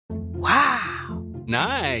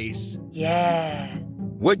Nice. Yeah.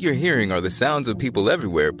 What you're hearing are the sounds of people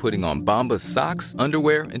everywhere putting on Bombas socks,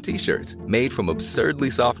 underwear, and T-shirts made from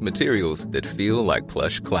absurdly soft materials that feel like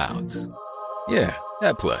plush clouds. Yeah,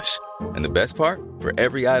 that plush. And the best part? For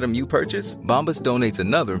every item you purchase, Bombas donates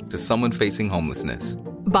another to someone facing homelessness.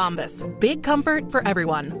 Bombas. Big comfort for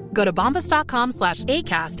everyone. Go to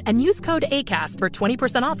bombas.com/ACAST and use code ACAST for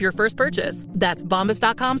 20% off your first purchase. That's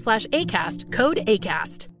bombas.com/ACAST. Code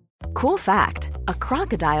ACAST. Cool fact, a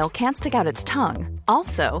crocodile can't stick out its tongue.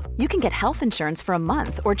 Also, you can get health insurance for a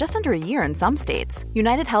month or just under a year in some states.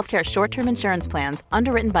 United Healthcare short-term insurance plans,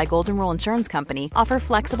 underwritten by Golden Rule Insurance Company, offer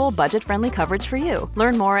flexible, budget-friendly coverage for you.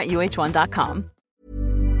 Learn more at uh1.com.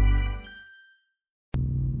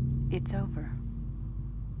 It's over.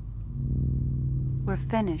 We're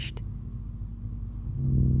finished.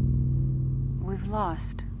 We've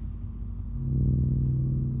lost.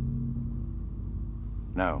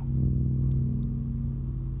 No.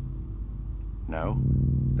 No,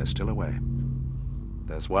 there's still a way.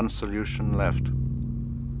 There's one solution left.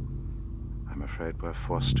 I'm afraid we're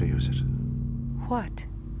forced to use it. What?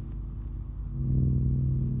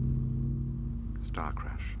 Star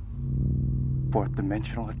crash. Fourth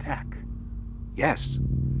dimensional attack. Yes.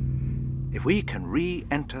 If we can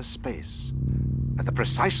re-enter space at the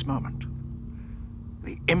precise moment,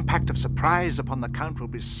 the impact of surprise upon the Count will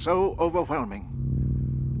be so overwhelming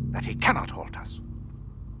that he cannot halt us.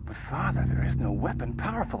 But Father, there is no weapon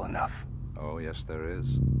powerful enough. Oh, yes, there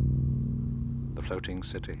is. The floating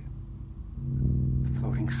city.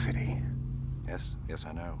 Floating city? Yes, yes,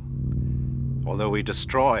 I know. Although we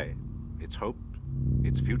destroy its hope,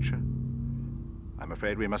 its future, I'm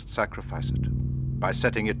afraid we must sacrifice it by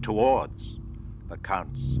setting it towards the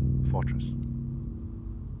Count's fortress.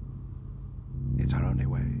 It's our only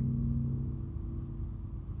way.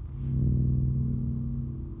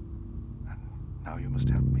 And now you must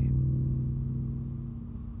help me.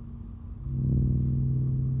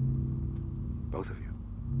 Both of you.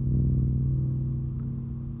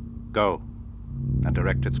 Go and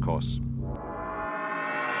direct its course.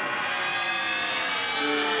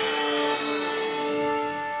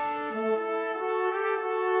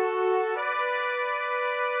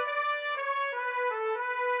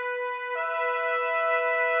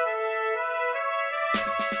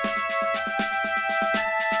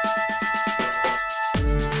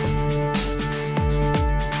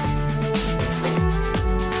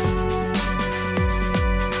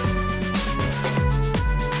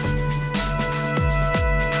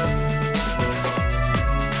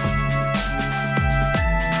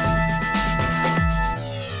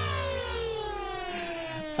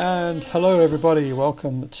 And hello everybody,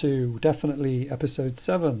 welcome to definitely episode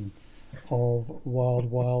 7 of Wild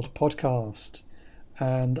Wild Podcast.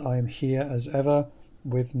 And I'm here as ever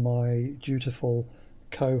with my dutiful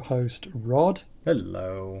co-host Rod.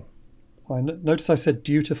 Hello. I notice I said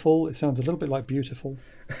dutiful. It sounds a little bit like beautiful,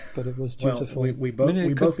 but it was dutiful. Well, we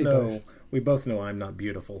both know I'm not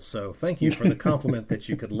beautiful, so thank you for the compliment that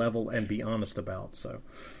you could level and be honest about. So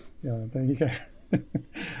yeah, there you go.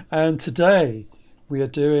 And today we are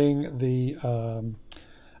doing the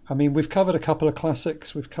we've covered a couple of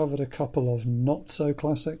classics, we've covered a couple of not so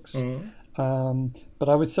classics, but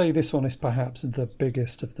I would say this one is perhaps the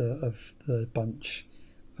biggest of the bunch,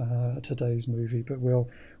 today's movie, but we'll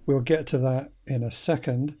get to that in a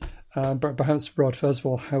second. But perhaps, Rod, first of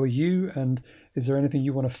all, how are you, and is there anything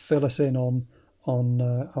you want to fill us in on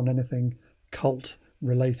anything cult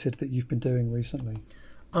related that you've been doing recently?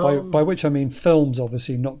 By which I mean films,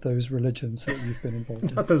 obviously, not those religions that you've been involved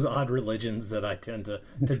in. Not those odd religions that I tend to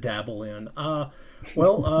dabble in. The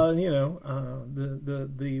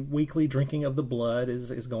weekly drinking of the blood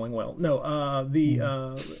is going well. No,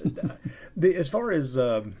 as far as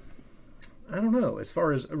as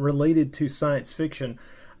far as related to science fiction,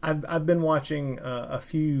 I've been watching a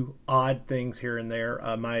few odd things here and there.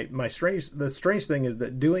 The strange thing is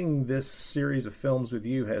that doing this series of films with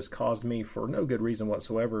you has caused me, for no good reason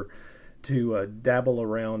whatsoever, to dabble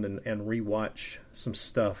around and rewatch some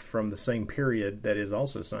stuff from the same period that is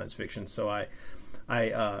also science fiction. So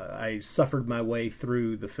I suffered my way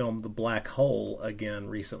through the film The Black Hole again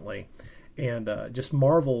recently, and just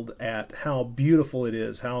marveled at how beautiful it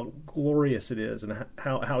is, how glorious it is, and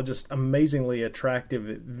how just amazingly attractive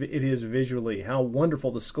it is visually, how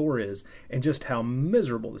wonderful the score is, and just how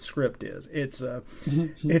miserable the script is. It's kind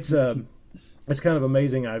of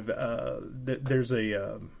amazing. There's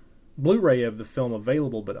a Blu-ray of the film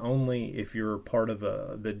available, but only if you're part of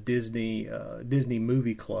the Disney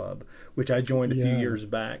Movie Club, which I joined a few years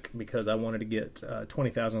back because I wanted to get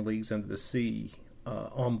 20,000 Leagues Under the Sea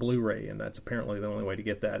on Blu-ray, and that's apparently the only way to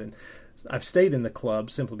get that. And I've stayed in the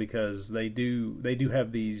club simply because they do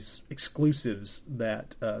have these exclusives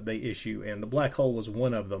that they issue, and The Black Hole was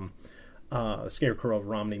one of them. Scarecrow of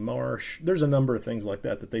Romney Marsh. There's a number of things like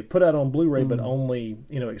that they've put out on Blu-ray, but only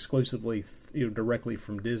exclusively directly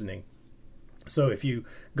from Disney. So if you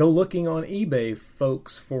go looking on eBay,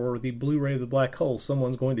 folks, for the Blu-ray of The Black Hole,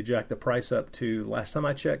 someone's going to jack the price up to, last time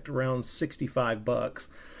I checked, around $65.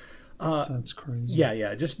 That's crazy.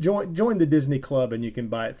 Yeah. Just join the Disney Club and you can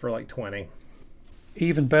buy it for like $20.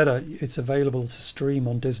 Even better, it's available to stream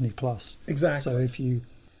on Disney Plus. Exactly. So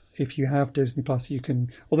if you have Disney Plus, you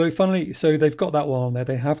can. Although funnily, so they've got that one on there.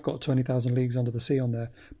 They have got 20,000 Leagues Under the Sea on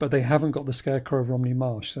there, but they haven't got the Scarecrow of Romney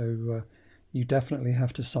Marsh. So you definitely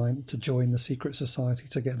have to join the Secret Society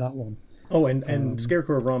to get that one. Oh, and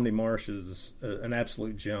Scarecrow of Romney Marsh is an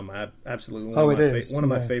absolute gem. One of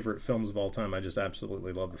my favorite films of all time. I just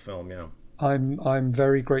absolutely love the film. Yeah, I'm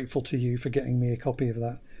very grateful to you for getting me a copy of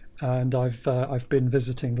that, and I've been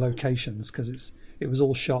visiting locations because it was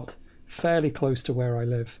all shot fairly close to where I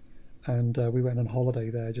live, and we went on holiday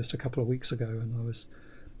there just a couple of weeks ago, and I was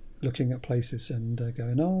looking at places and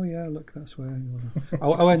going, oh yeah, look, that's where you was.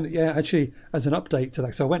 I went, yeah, actually, as an update to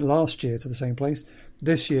that. So I went last year to the same place.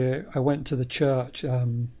 This year I went to the church,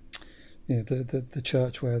 the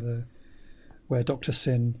church where Dr.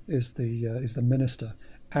 Sin is the minister,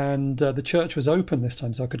 and the church was open this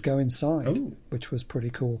time, so I could go inside, which was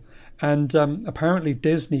pretty cool. And apparently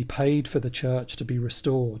Disney paid for the church to be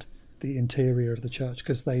restored, the interior of the church,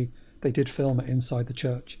 because they did film it inside the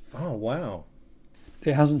church. Oh wow.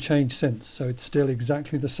 It hasn't changed since, so it's still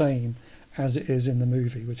exactly the same as it is in the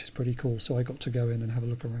movie, which is pretty cool. So I got to go in and have a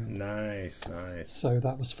look around. Nice. So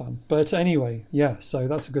that was fun. But anyway, yeah, so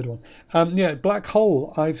that's a good one. Black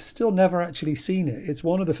Hole, I've still never actually seen it. It's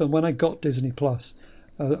one of the films, when I got Disney Plus,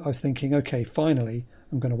 I was thinking, okay, finally,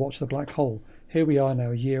 I'm going to watch The Black Hole. Here we are now,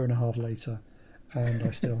 a year and a half later, and I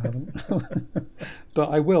still haven't. But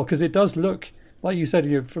I will, because it does look, like you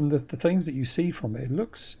said, from the things that you see from it, it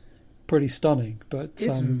looks pretty stunning. But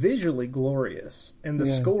it's visually glorious, and the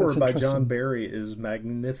score by John Barry is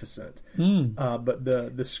magnificent. But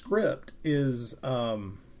the script is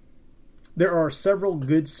there are several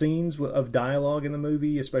good scenes of dialogue in the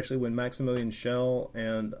movie, especially when Maximilian Schell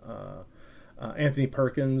and Anthony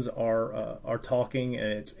Perkins are talking,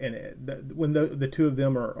 and when the two of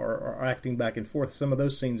them are acting back and forth. Some of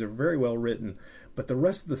those scenes are very well written, but the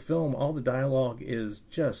rest of the film, all the dialogue is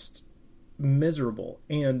just miserable,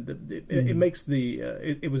 and it makes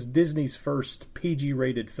it was Disney's first PG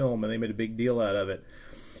rated film, and they made a big deal out of it.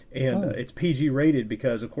 And it's PG rated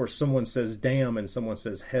because, of course, someone says damn and someone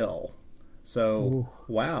says hell. So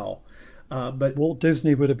wow. But Walt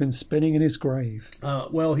Disney would have been spinning in his grave.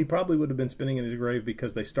 Well, he probably would have been spinning in his grave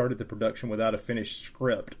because they started the production without a finished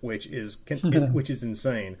script, which is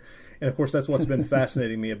insane. And of course, that's what's been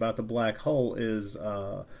fascinating me about The Black Hole is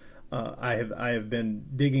I have been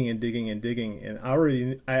digging, and I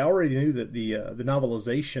already knew that the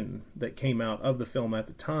novelization that came out of the film at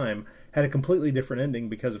the time had a completely different ending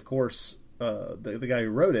because, of course, the guy who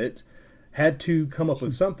wrote it had to come up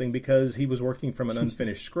with something because he was working from an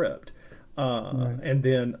unfinished script. Right. And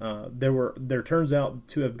then there turns out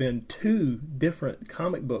to have been 2 different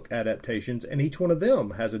comic book adaptations, and each one of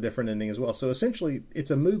them has a different ending as well. So essentially, it's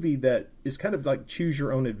a movie that is kind of like choose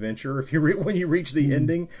your own adventure. If you when you reach the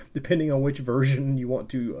ending, depending on which version you want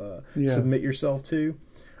to submit yourself to.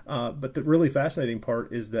 But the really fascinating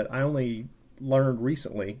part is that I only learned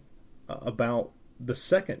recently about the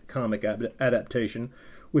second comic adaptation,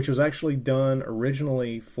 which was actually done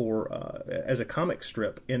originally for as a comic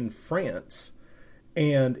strip in France,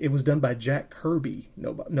 and it was done by Jack Kirby,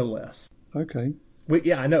 no less. Okay.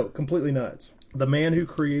 Yeah, I know, completely nuts. The man who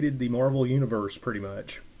created the Marvel Universe, pretty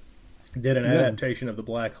much, did an adaptation of The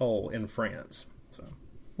Black Hole in France. So,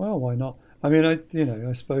 well, why not? I mean,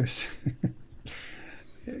 I suppose,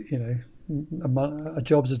 a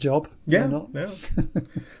job's a job. Yeah, yeah.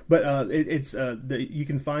 But you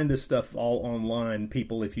can find this stuff all online,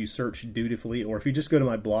 people, if you search dutifully, or if you just go to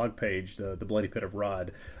my blog page, the Bloody Pit of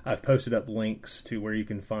Rod. I've posted up links to where you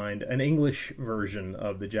can find an English version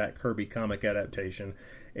of the Jack Kirby comic adaptation,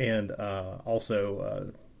 and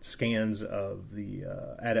also scans of the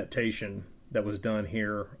adaptation that was done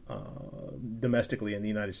here domestically in the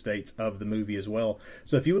United States of the movie as well.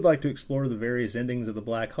 So if you would like to explore the various endings of The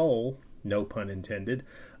Black Hole, no pun intended,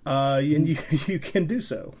 and you can do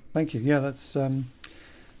so. Thank you. Yeah, that's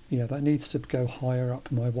that needs to go higher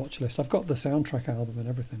up my watch list. I've got the soundtrack album and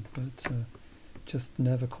everything, but just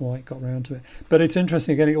never quite got around to it. But it's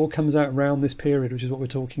interesting, again, it all comes out around this period, which is what we're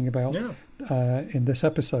talking about in this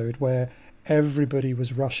episode, where everybody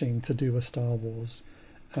was rushing to do a Star Wars.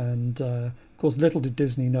 And of course, little did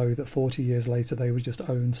Disney know that 40 years later they would just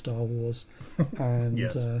own Star Wars and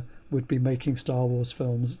Yes. Would be making Star Wars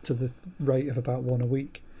films to the rate of about one a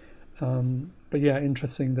week. But yeah,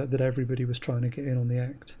 interesting that everybody was trying to get in on the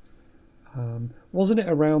act. Wasn't it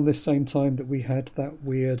around this same time that we had that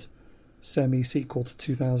weird semi-sequel to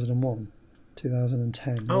 2001,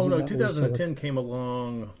 2010? Oh, Wasn't no, that 2010 came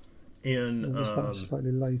along in... Or was that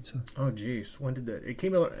slightly later? Oh, geez. When did that... It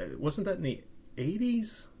came out... Wasn't that in the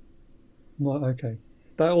 80s? Well, okay.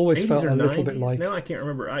 That always 80s felt or a little 90s? bit like... Now I can't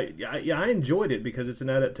remember. I enjoyed it because it's an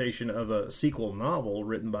adaptation of a sequel novel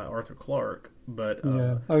written by Arthur Clarke. But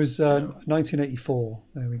yeah, I was 1984.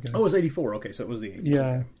 There we go. Oh, it was 84. Okay, so it was the 80s. Yeah.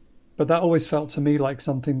 Okay. But that always felt to me like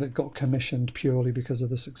something that got commissioned purely because of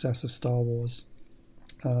the success of Star Wars.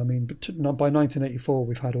 I mean, by 1984,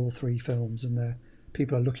 we've had all three films, and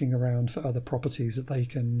people are looking around for other properties that they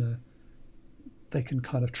can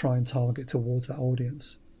kind of try and target towards that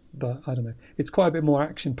audience. But I don't know. It's quite a bit more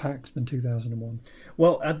action-packed than 2001.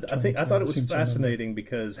 Well, I thought it was fascinating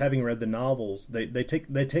because having read the novels, they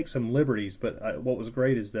take some liberties. But what was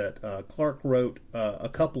great is that Clarke wrote a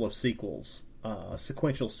couple of sequels,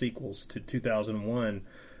 sequential sequels to 2001.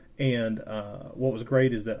 And what was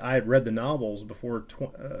great is that I had read the novels before,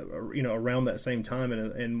 around that same time.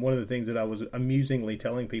 And one of the things that I was amusingly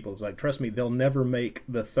telling people is like, trust me, they'll never make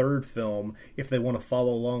the third film if they want to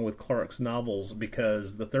follow along with Clarke's novels,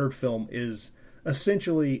 because the third film is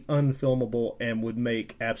essentially unfilmable and would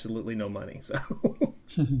make absolutely no money. So,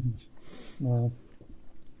 well,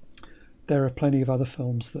 there are plenty of other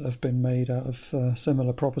films that have been made out of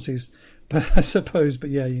similar properties, but I suppose.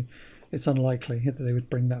 But yeah, it's unlikely that they would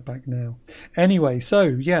bring that back now. Anyway, so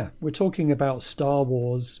yeah, we're talking about Star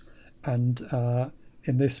Wars, and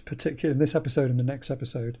in this episode and the next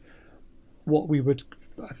episode, what we would,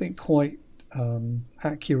 I think, quite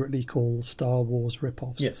accurately call Star Wars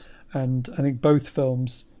rip-offs. Yes. And I think both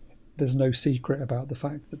films, there's no secret about the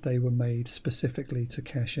fact that they were made specifically to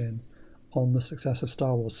cash in on the success of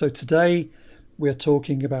Star Wars. So today we're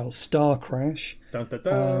talking about Star Crash. Dun, dun,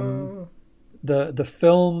 dun. The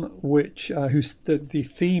film which the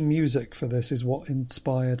theme music for this is what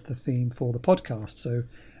inspired the theme for the podcast. So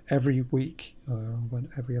every week,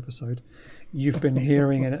 every episode, you've been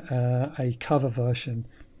hearing a cover version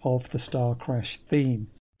of the Star Crash theme.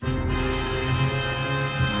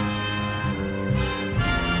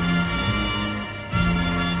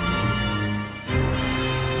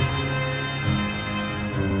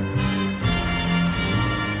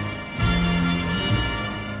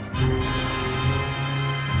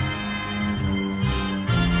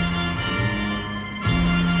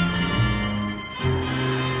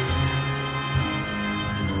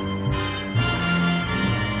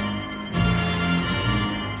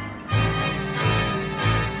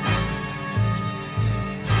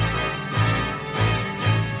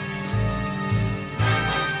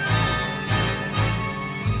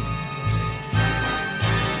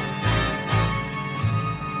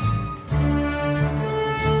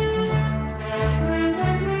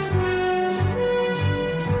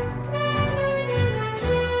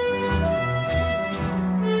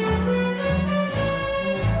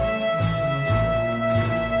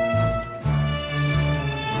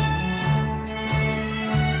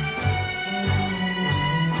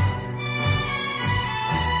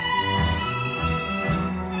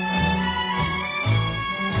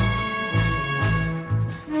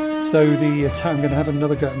 So I'm going to have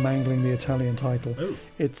another go at mangling the Italian title. Ooh.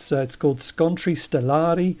 It's called Scontri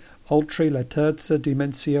Stellari Oltre la Terza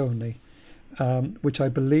Dimensione, which I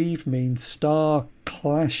believe means star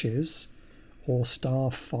clashes or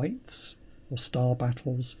star fights or star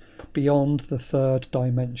battles beyond the third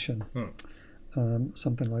dimension.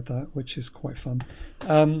 Something like that, which is quite fun.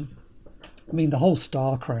 I mean, the whole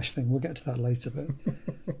Star Crash thing, we'll get to that later, but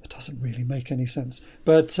it doesn't really make any sense.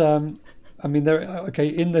 But I mean,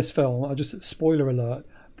 in this film, I'll just, spoiler alert,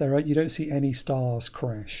 you don't see any stars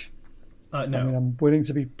crash. No. I mean, I'm willing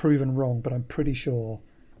to be proven wrong, but I'm pretty sure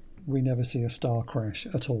we never see a star crash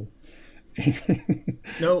at all.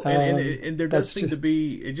 No, and there does seem to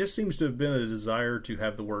be, it just seems to have been a desire to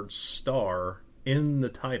have the word star in the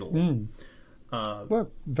title. Well,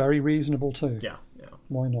 very reasonable too. Yeah.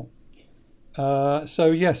 Why not?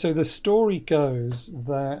 So the story goes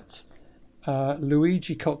that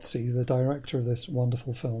Luigi Cozzi, the director of this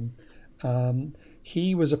wonderful film,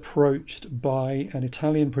 he was approached by an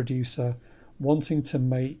Italian producer wanting to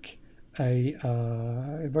make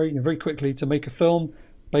very quickly to make a film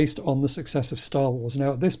based on the success of Star Wars.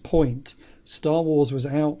 Now, at this point, Star Wars was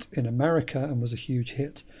out in America and was a huge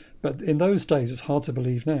hit, But in those days, it's hard to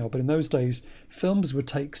believe now, but in those days, films would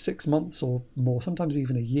take 6 months or more, sometimes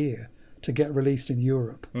even a year, to get released in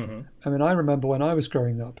Europe. Mm-hmm. I mean, I remember when I was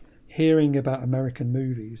growing up, hearing about American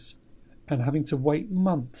movies and having to wait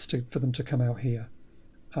months for them to come out here.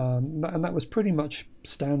 And that was pretty much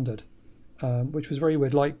standard, which was very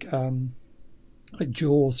weird. Like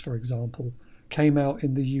Jaws, for example, came out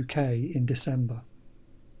in the UK in December,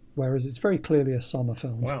 whereas it's very clearly a summer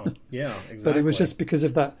film. Wow, yeah, exactly. But it was just because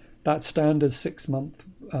of that standard 6-month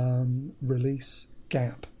release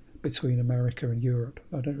gap between America and Europe.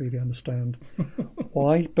 I don't really understand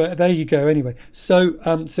why, but there you go. Anyway, so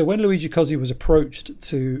when Luigi Cozzi was approached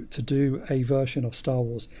to do a version of Star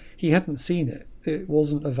Wars, he hadn't seen it. It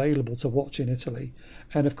wasn't available to watch in Italy,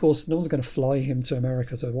 and of course, no one's going to fly him to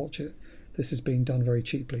America to watch it. This is being done very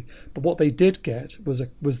cheaply. But what they did get was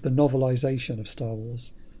the novelization of Star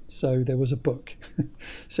Wars. So there was a book.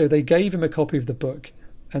 So they gave him a copy of the book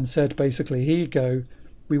and said, basically, here you go.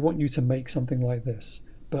 We want you to make something like this,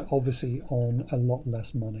 but obviously on a lot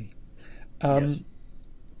less money. Yes.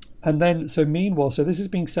 And then, so meanwhile, so this is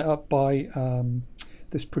being set up by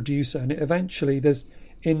this producer, and eventually there's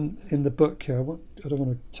in the book here. I don't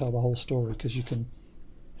want to tell the whole story because you can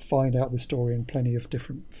find out the story in plenty of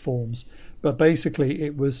different forms. But basically,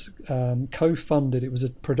 it was co-funded. It was a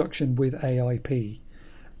production with AIP,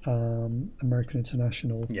 American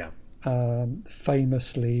International. Yeah.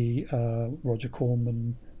 Famously, Roger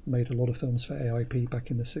Corman made a lot of films for AIP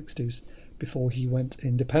back in the 60s before he went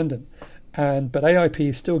independent. But AIP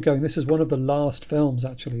is still going. This is one of the last films,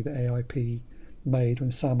 actually, that AIP made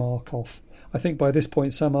when Sam Arkoff. I think by this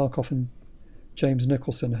point, Sam Arkoff and James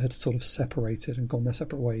Nicholson had sort of separated and gone their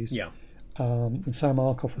separate ways. Yeah. And Sam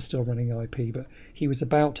Arkoff was still running AIP, but he was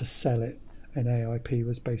about to sell it, and AIP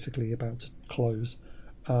was basically about to close.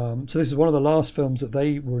 So this is one of the last films that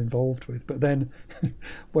they were involved with. But then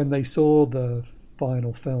when they saw the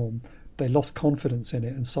final film, they lost confidence in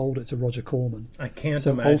it and sold it to Roger Corman. I can't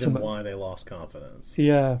imagine why they lost confidence.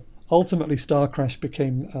 Yeah. Ultimately, Star Crash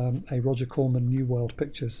became a Roger Corman New World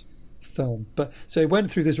Pictures film. But so it went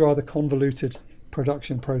through this rather convoluted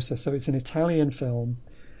production process. So it's an Italian film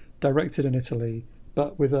directed in Italy,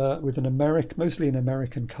 but with an mostly an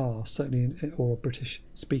American cast, certainly, or a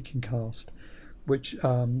British-speaking cast, which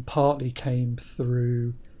partly came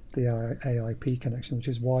through the AIP connection, which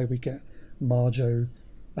is why we get Marjo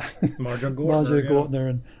Gortner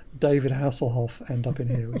and David Hasselhoff end up in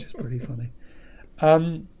here, which is pretty funny.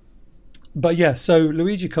 But yeah, so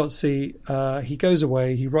Luigi Cozzi, he goes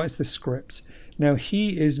away, he writes this script. Now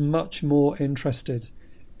he is much more interested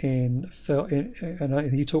in film,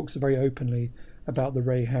 and he talks very openly about the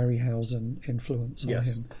Ray Harryhausen influence on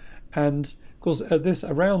him. And of course,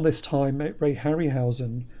 around this time, Ray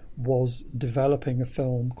Harryhausen was developing a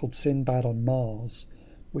film called Sinbad on Mars,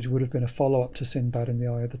 which would have been a follow-up to Sinbad in the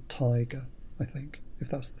Eye of the Tiger, I think, if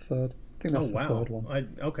that's the third. I think that's the third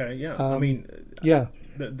one. Okay, yeah. Yeah.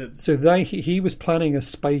 So he was planning a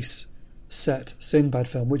space set Sinbad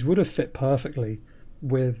film, which would have fit perfectly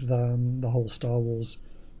with the whole Star Wars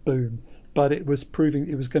boom, but it was proving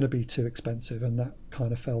it was going to be too expensive, and that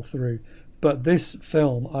kind of fell through. But this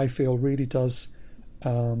film, I feel, really does.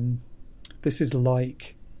 This is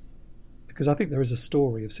like, because I think there is a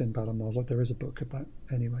story of Sinbad on Mars, like there is a book of that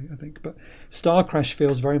anyway, I think. But Star Crash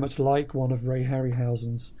feels very much like one of Ray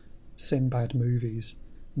Harryhausen's Sinbad movies,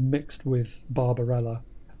 mixed with Barbarella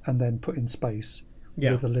and then put in space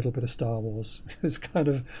with a little bit of Star Wars. There's kind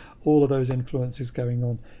of all of those influences going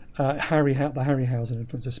on. The Harryhausen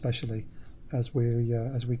influence especially, as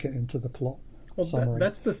we get into the plot. Well,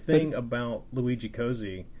 that's the thing about Luigi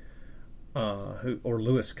Cozzi, or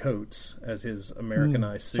Louis Coates, as his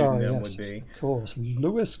Americanized pseudonym would be. Of course,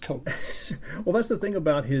 Louis Coates. Well, that's the thing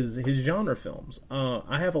about his genre films.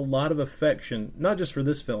 I have a lot of affection, not just for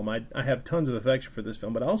this film. I have tons of affection for this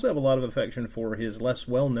film, but I also have a lot of affection for his less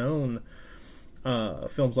well-known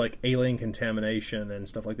films like Alien Contamination and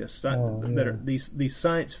stuff like this. That are these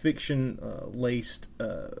science fiction laced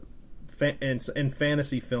and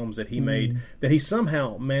fantasy films that he made, that he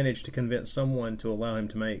somehow managed to convince someone to allow him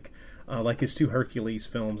to make, like his two Hercules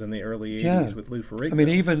films in the early 80s with Lou Ferrigno. I mean,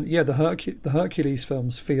 even the Hercules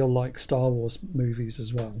films feel like Star Wars movies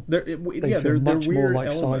as well. They're much weird more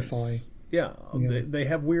like elements. sci-fi. Yeah, they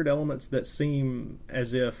have weird elements that seem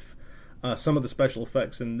as if some of the special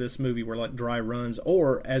effects in this movie were like dry runs,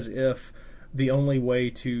 or as if the only way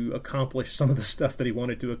to accomplish some of the stuff that he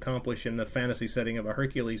wanted to accomplish in the fantasy setting of a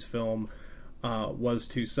Hercules film was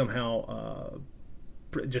to somehow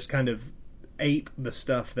just kind of ape the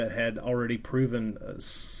stuff that had already proven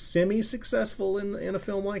semi-successful in a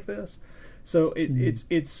film like this. So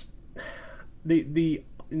it's the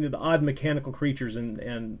the odd mechanical creatures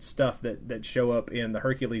and stuff that show up in the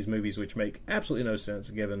Hercules movies, which make absolutely no sense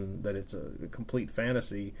given that it's a complete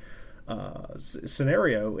fantasy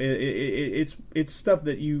scenario. It's stuff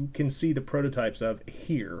that you can see the prototypes of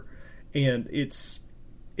here, and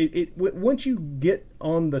once you get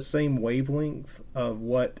on the same wavelength of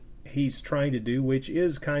what he's trying to do, which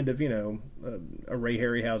is kind of, a Ray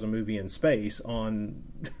Harryhausen movie in space on,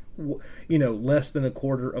 less than a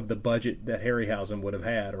quarter of the budget that Harryhausen would have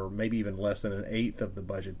had, or maybe even less than an eighth of the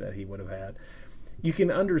budget that he would have had. You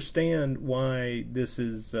can understand why this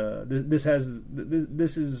is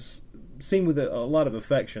seen with a lot of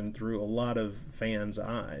affection through a lot of fans'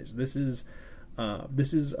 eyes. This is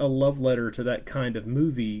a love letter to that kind of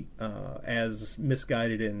movie, as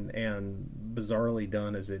misguided and bizarrely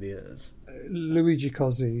done as it is. Luigi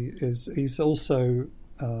Cozzi he's also,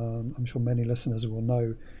 I'm sure many listeners will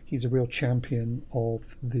know, he's a real champion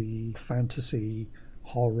of the fantasy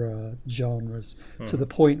horror genres, to the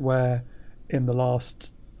point where in the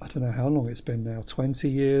last, I don't know how long it's been now, 20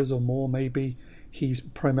 years or more maybe, he's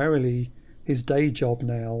primarily, his day job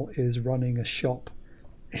now is running a shop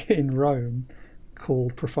in Rome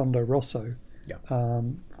called Profondo Rosso,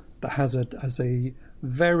 that has a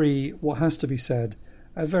very, what has to be said,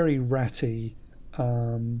 a very ratty,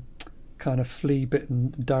 kind of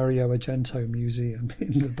flea-bitten Dario Argento museum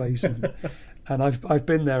in the basement. And I've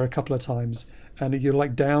been there a couple of times, and you're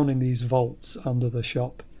like down in these vaults under the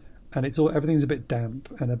shop, and everything's a bit damp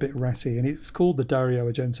and a bit ratty, and it's called the Dario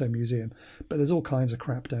Argento Museum, but there's all kinds of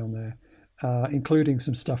crap down there, including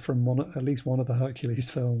some stuff from at least one of the Hercules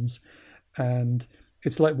films. And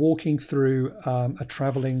it's like walking through a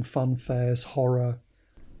traveling fun fairs horror,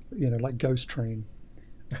 like Ghost Train.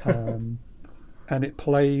 And it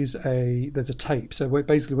plays there's a tape. So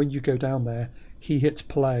basically when you go down there, he hits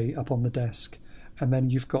play up on the desk, and then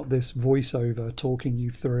you've got this voiceover talking you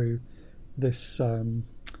through this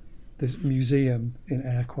this museum in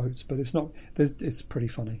air quotes, but it's not. It's pretty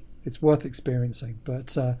funny. It's worth experiencing.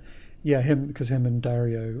 But him and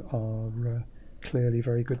Dario are clearly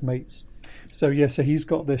very good mates. So so he's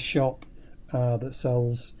got this shop that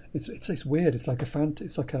sells. It's weird. It's like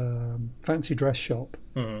a fancy dress shop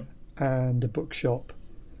and a bookshop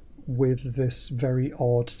with this very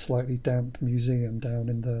odd, slightly damp museum down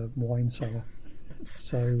in the wine cellar.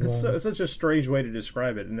 So it's such a strange way to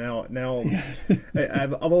describe it. Now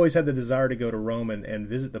I've always had the desire to go to Rome and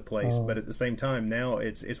visit the place, but at the same time now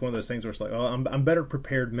it's one of those things where it's like, well, I'm better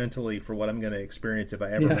prepared mentally for what I'm going to experience if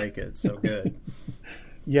I ever make it. So good.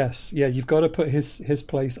 Yes, you've got to put his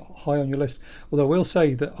place high on your list. Although I will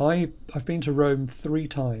say that I've been to Rome 3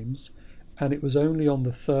 times, and it was only on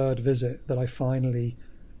the 3rd visit that I finally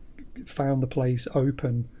found the place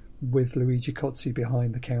open with Luigi Cozzi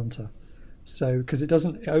behind the counter. So, because it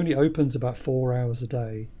only opens about 4 hours a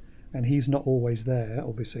day, and he's not always there,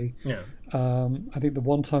 obviously. Yeah. I think the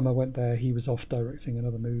one time I went there, he was off directing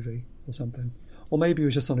another movie or something. Or maybe he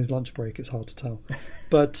was just on his lunch break, it's hard to tell.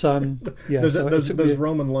 But, those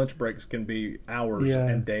Roman lunch breaks can be hours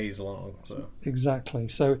and days long. So. Exactly.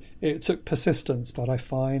 So it took persistence, but I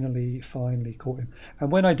finally caught him.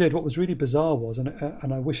 And when I did, what was really bizarre was,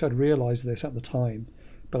 and I wish I'd realised this at the time,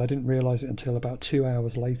 but I didn't realise it until about 2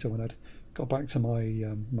 hours later when I'd got back to my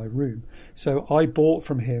my room. So I bought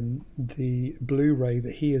from him the Blu-ray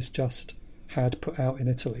that he has just had put out in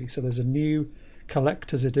Italy. So there's a new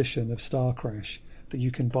collector's edition of Star Crash that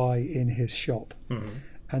you can buy in his shop.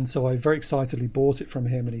 And so I very excitedly bought it from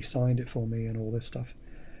him, and he signed it for me and all this stuff.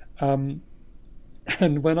 And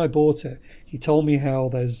when I bought it, he told me how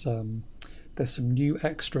there's some new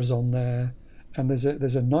extras on there, and there's a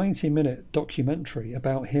 90-minute documentary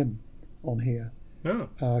about him on here.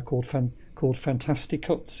 Called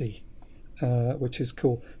Fantasticozzi, which is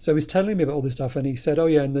cool. So he's telling me about all this stuff, and he said, "Oh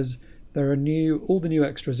yeah, and all the new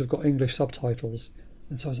extras have got English subtitles."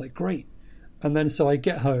 And so I was like, "Great!" And then so I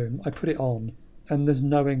get home, I put it on, and there's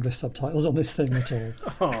no English subtitles on this thing at all.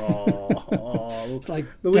 Oh, it's like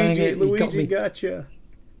Luigi got you.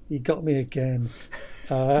 He got me again.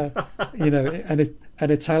 An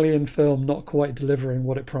Italian film not quite delivering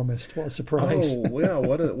what it promised. What a surprise! Oh, yeah,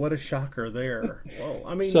 what a shocker there. Well,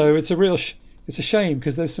 I mean, so it's a shame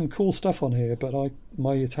because there's some cool stuff on here, but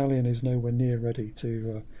my Italian is nowhere near ready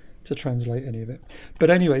to translate any of it. But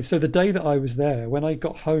anyway, so the day that I was there, when I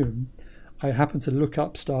got home, I happened to look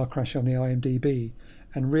up Star Crash on the IMDb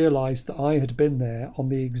and realised that I had been there on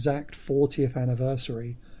the exact 40th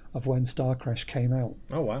anniversary of when Star Crash came out.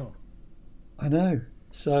 Oh wow! I know.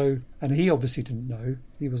 So, and he obviously didn't know.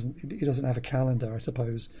 He doesn't have a calendar, I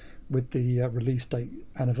suppose, with the release date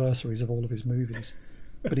anniversaries of all of his movies.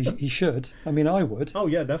 but he should. I mean, I would. Oh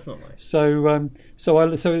yeah, definitely. So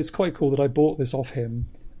it's quite cool that I bought this off him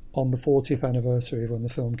on the 40th anniversary of when the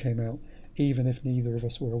film came out, even if neither of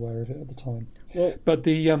us were aware of it at the time. Well, but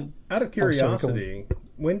the out of curiosity,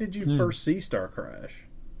 when did you first see Star Crash?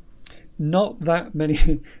 Not that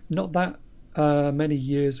many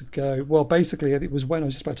years ago. Well, basically, it was when I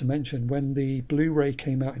was just about to mention when the Blu-ray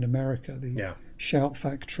came out in America. The Shout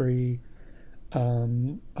Factory,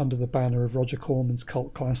 under the banner of Roger Corman's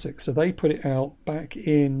Cult Classics. So they put it out back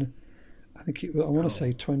in, I want to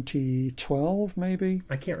say 2012, maybe.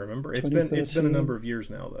 I can't remember. It's been a number of years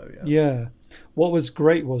now, though. Yeah. What was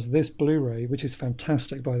great was this Blu-ray, which is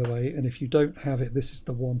fantastic, by the way. And if you don't have it, this is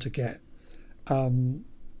the one to get.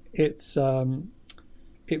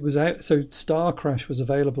 It was out. So Star Crash was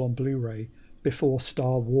available on Blu-ray before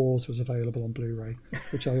Star Wars was available on Blu-ray,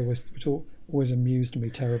 which always amused me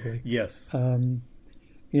terribly. Yes. I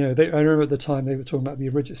remember at the time they were talking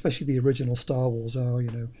about especially the original Star Wars.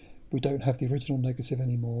 We don't have the original negative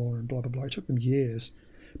anymore, and blah blah blah. It took them years,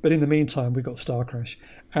 but in the meantime, we got Star Crash,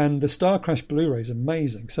 and the Star Crash Blu-ray is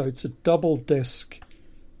amazing. So it's a double disc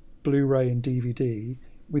Blu-ray and DVD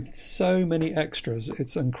with so many extras.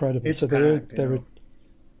 It's incredible. It's so packed,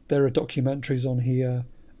 there are documentaries on here.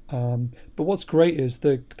 But what's great is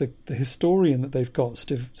the historian that they've got,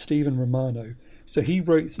 Stephen Romano. So he's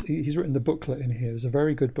written the booklet in here. It's a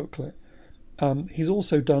very good booklet. He's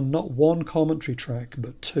also done not one commentary track,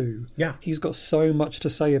 but two. Yeah. He's got so much to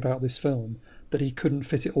say about this film that he couldn't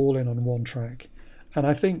fit it all in on one track. And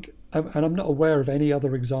I think, and I'm not aware of any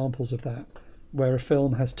other examples of that, where a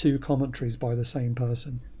film has two commentaries by the same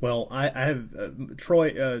person. Well, I have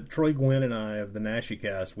Troy Gwynn and I of the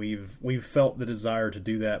NashiCast. We've felt the desire to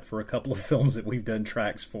do that for a couple of films that we've done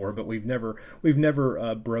tracks for, but we've never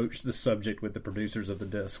broached the subject with the producers of the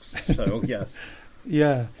discs. So yes,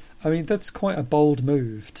 yeah. I mean, that's quite a bold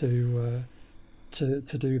move to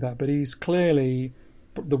do that. But he's clearly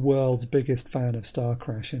the world's biggest fan of Star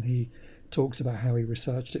Crash, and he talks about how he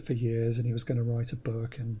researched it for years and he was going to write a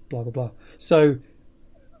book and blah blah blah. So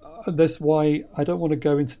that's why I don't want to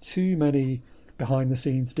go into too many behind the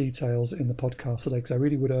scenes details in the podcast today, because I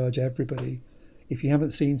really would urge everybody, if you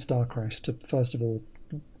haven't seen Star Crash, to first of all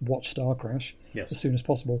watch Star Crash as soon as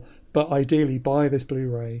possible, but ideally buy this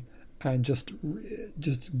Blu-ray and just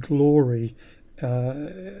glory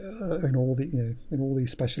in all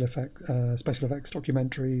these special effects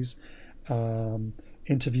documentaries,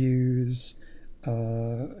 interviews,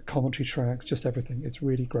 commentary tracks, just everything. It's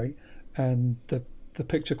really great, and the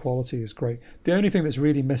picture quality is great. The only thing that's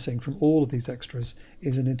really missing from all of these extras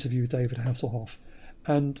is an interview with David Hasselhoff,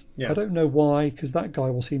 and I don't know why, because that guy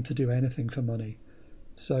will seem to do anything for money.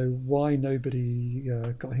 So why nobody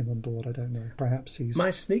got him on board, I don't know. Perhaps he's...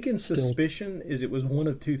 My sneaking suspicion is it was one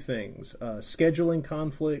of two things: scheduling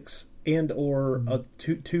conflicts and or a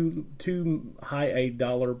too high a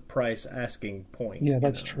dollar price asking point. Yeah,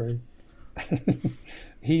 that's true.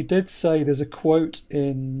 He did say, there's a quote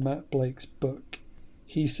in Matt Blake's book.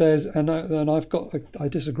 He says, I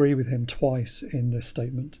disagree with him twice in this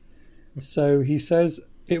statement. So he says,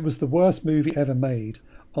 it was the worst movie ever made.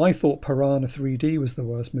 I thought Piranha 3D was the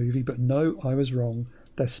worst movie, but no, I was wrong.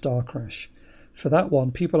 There's Star Crash. For that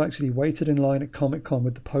one, people actually waited in line at Comic-Con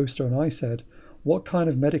with the poster, and I said, what kind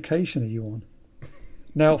of medication are you on?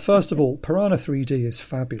 Now, first of all, Piranha 3D is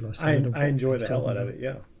fabulous. I enjoy the hell out of it,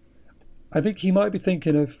 yeah. I think he might be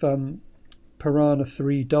thinking of Piranha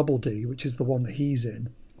 3 Double D, which is the one that he's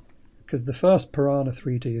in. Because the first Piranha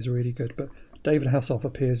 3D is really good, but David Hasselhoff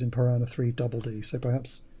appears in Piranha 3 Double D, so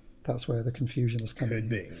perhaps that's where the confusion has come in. Could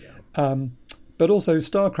be, yeah. But also,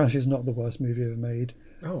 Star Crash is not the worst movie ever made.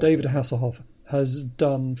 Oh. David Hasselhoff has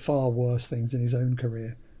done far worse things in his own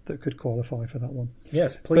career that could qualify for that one.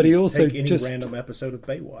 Yes, please but he also take any random episode of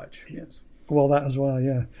Baywatch. Yes. Well, that as well,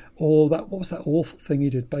 yeah. Or what was that awful thing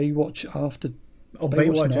he did? Baywatch After... Oh,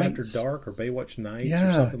 Baywatch After Dark or Baywatch Nights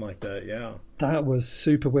or something like that, yeah. That was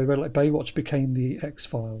super weird. Like Baywatch became the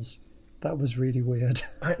X-Files. That was really weird.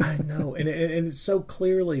 I know. And it's so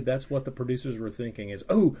clearly that's what the producers were thinking is,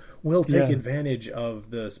 we'll take advantage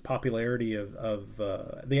of this popularity of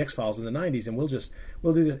the X-Files in the 90s and we'll do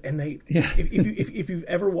this. And if you've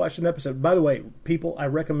ever watched an episode, by the way, people, I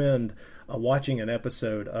recommend watching an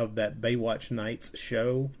episode of that Baywatch Nights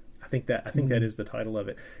show. I think that is the title of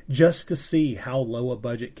it, just to see how low a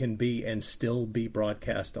budget can be and still be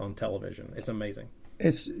broadcast on television. It's amazing.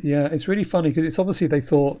 It's really funny because it's obviously they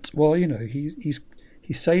thought, well, he's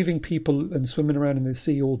saving people and swimming around in the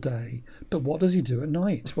sea all day, but what does he do at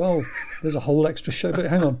night? Well, there's a whole extra show. But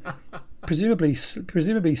hang on, presumably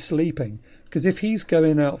sleeping, because if he's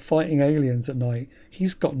going out fighting aliens at night,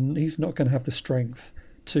 he's not going to have the strength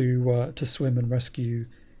to swim and rescue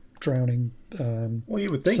drowning well,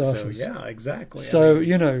 you would think surfers. so. Yeah, exactly. So,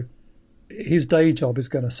 you know, his day job is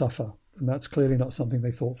going to suffer, and that's clearly not something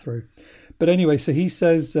they thought through. But anyway, so he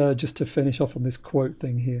says, just to finish off on this quote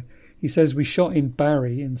thing here, he says, we shot in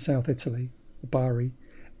Bari in South Italy, Bari,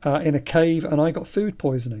 in a cave, and I got food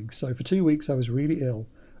poisoning. So for 2 weeks I was really ill.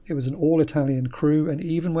 It was an all-Italian crew, and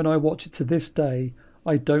even when I watch it to this day,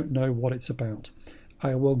 I don't know what it's about.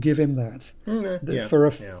 I will give him that.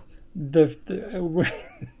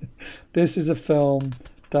 This is a film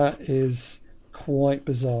that is quite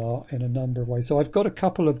bizarre in a number of ways. So I've got a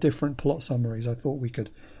couple of different plot summaries I thought we could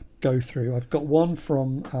go through. I've got one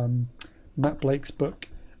from Matt Blake's book,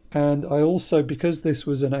 and I also, because this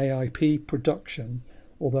was an AIP production,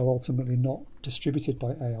 although ultimately not distributed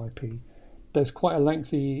by AIP, there's quite a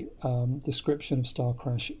lengthy description of Star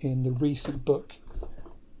Crash in the recent book.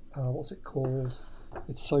 What's it called?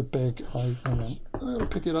 It's so big. I'll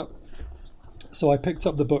pick it up. So I picked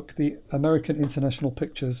up the book, The American International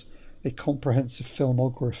Pictures, A Comprehensive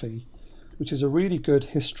Filmography, which is a really good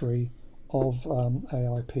history of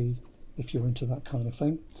AIP, if you're into that kind of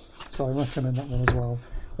thing. So I recommend that one as well.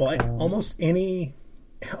 Well, almost any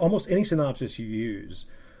synopsis you use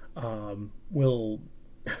will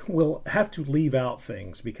have to leave out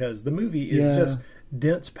things, because the movie is just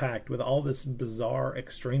dense packed with all this bizarre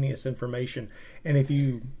extraneous information, and if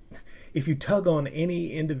you tug on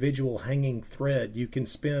any individual hanging thread, you can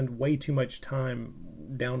spend way too much time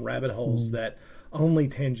down rabbit holes that only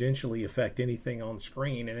tangentially affect anything on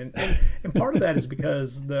screen, and part of that is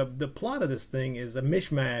because the plot of this thing is a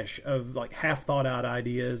mishmash of like half thought out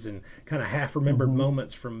ideas and kind of half remembered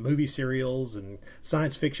moments from movie serials and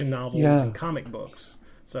science fiction novels and comic books.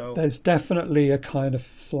 So there's definitely a kind of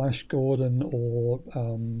Flash Gordon or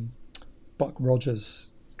Buck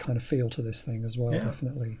Rogers kind of feel to this thing as well.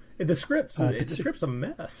 Definitely. The script's a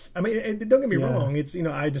mess. I mean, don't get me wrong. It's, you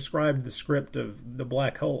know, I described the script of The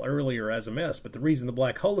Black Hole earlier as a mess, but the reason The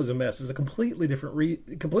Black Hole is a mess is a completely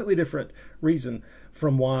different reason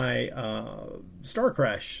from why Star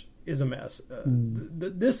Crash is a mess.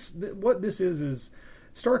 What this is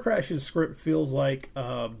Star Crash's script feels like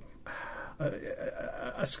a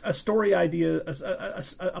story idea,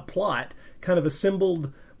 a plot kind of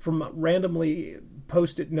assembled from randomly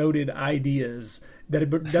post-it noted ideas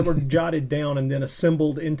that were jotted down and then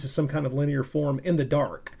assembled into some kind of linear form in the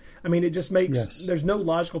dark. I mean, it just makes there's no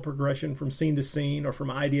logical progression from scene to scene or from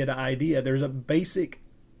idea to idea. There's a basic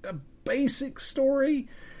story,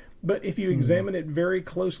 but if you examine it very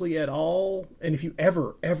closely at all, and if you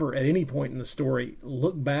ever at any point in the story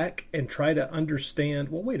look back and try to understand,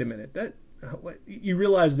 well, wait a minute, that you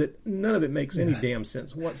realize that none of it makes any damn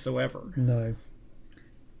sense whatsoever.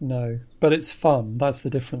 No, but it's fun. That's the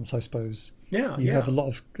difference, I suppose. You have a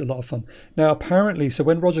lot of fun. Now, apparently, so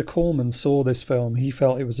when Roger Corman saw this film, he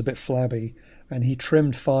felt it was a bit flabby, and he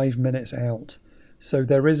trimmed 5 minutes out. So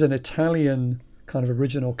there is an Italian kind of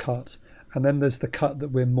original cut, and then there's the cut that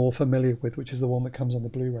we're more familiar with, which is the one that comes on the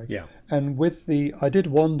Blu-ray. Yeah. And I did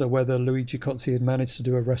wonder whether Luigi Cozzi had managed to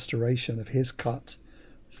do a restoration of his cut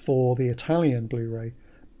for the Italian Blu-ray,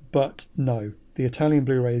 but no, the Italian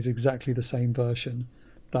Blu-ray is exactly the same version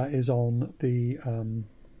that is on the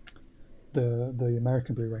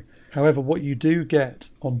American Blu-ray. However, what you do get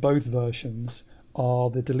on both versions are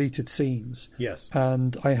the deleted scenes. Yes.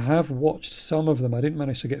 And I have watched some of them. I didn't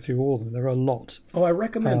manage to get through all of them. There are a lot. Oh, I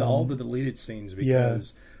recommend all the deleted scenes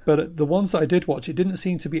because... Yeah. But the ones that I did watch, it didn't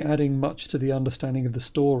seem to be adding much to the understanding of the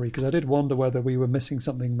story, because I did wonder whether we were missing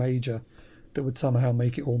something major that would somehow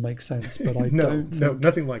make it all make sense, but I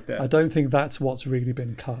nothing like that. I don't think that's what's really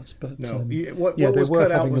been cut. But what was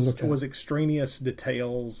cut out was extraneous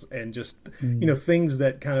details and just things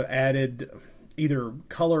that kind of added either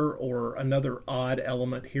color or another odd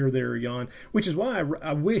element here, there, or yon. Which is why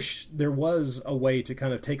I wish there was a way to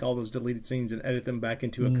kind of take all those deleted scenes and edit them back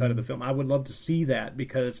into a cut of the film. I would love to see that,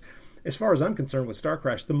 because as far as I'm concerned with Star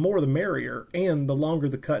Crash, the more the merrier, and the longer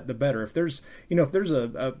the cut, the better. If there's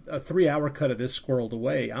a 3-hour cut of this squirreled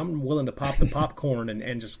away, I'm willing to pop the popcorn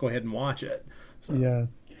and just go ahead and watch it. So. Yeah.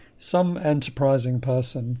 Some enterprising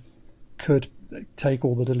person could take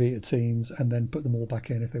all the deleted scenes and then put them all back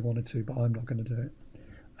in if they wanted to, but I'm not going to do it.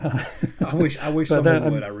 I wish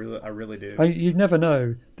someone would. I really do. You never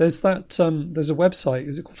know. There's that. There's a website.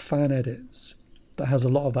 Is it called Fan Edits? That has a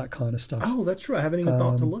lot of that kind of stuff. Oh, that's true. I haven't even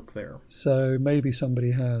thought to look there. So maybe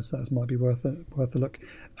somebody has. That might be worth a look.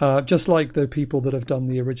 Just like the people that have done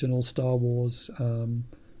the original Star Wars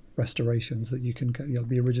restorations that you can get,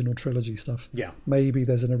 the original trilogy stuff. Yeah. Maybe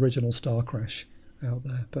there's an original Star Crash out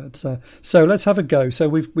there. But so let's have a go. So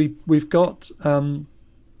we've got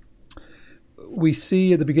we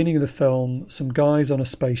see at the beginning of the film some guys on a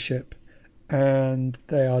spaceship, and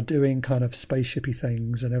they are doing kind of spaceshipy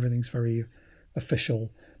things, and everything's very official.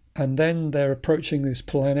 And then they're approaching this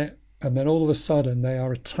planet, and then all of a sudden they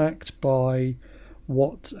are attacked by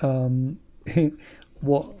what Matt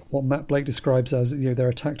Blake describes as, they're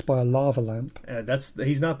attacked by a lava lamp.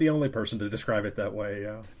 He's not the only person to describe it that way.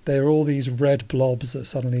 Yeah, there are all these red blobs that are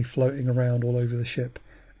suddenly floating around all over the ship,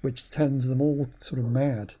 which sends them all sort of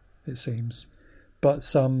mad, it seems. But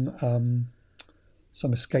some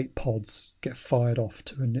escape pods get fired off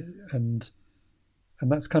and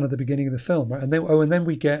that's kind of the beginning of the film, right? And then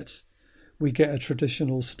we get a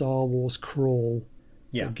traditional Star Wars crawl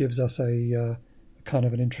that gives us a kind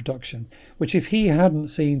of an introduction. Which, if he hadn't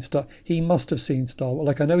seen he must have seen Star Wars.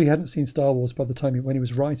 Like, I know he hadn't seen Star Wars by the time when he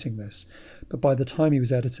was writing this, but by the time he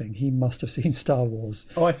was editing, he must have seen Star Wars.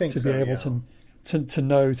 Oh, I think to be able to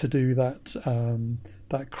know to do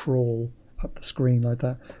that crawl up the screen like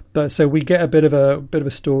that. But so we get a bit of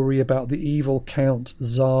a story about the evil Count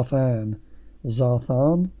Zarthan.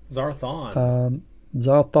 Zarthan,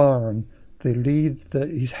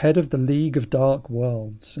 he's head of the League of Dark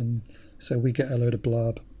Worlds, and so we get a load of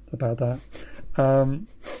blurb about that.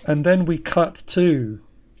 And then we cut to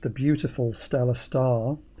the beautiful Stella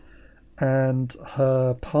Star and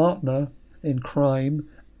her partner in crime,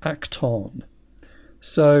 Acton.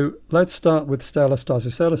 So let's start with Stella Star.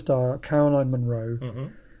 So Stella Star, Caroline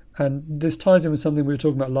Munro, and this ties in with something we were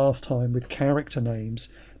talking about last time with character names.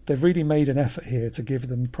 They've really made an effort here to give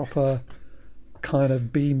them proper kind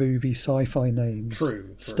of B-movie sci-fi names.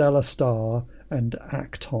 True. Stella Star and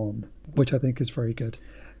Acton, which I think is very good.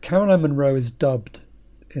 Caroline Munro is dubbed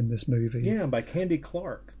in this movie. Yeah, by Candy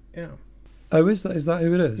Clark. Yeah. Oh, is that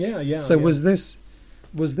who it is? Yeah. So was this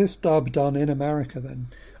dub done in America then?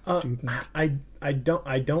 Do you think? I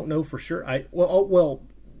don't know for sure.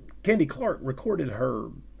 Candy Clark recorded her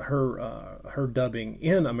dubbing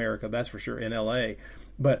in America, that's for sure, in L.A.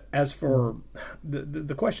 But as for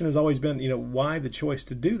the question has always been, why the choice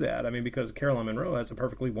to do that? I mean, because Caroline Munro has a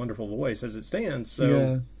perfectly wonderful voice as it stands.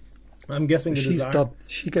 So I'm guessing she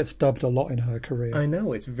gets dubbed a lot in her career. I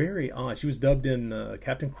know, it's very odd. She was dubbed in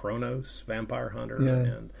Captain Kronos, Vampire Hunter,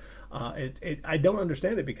 and I don't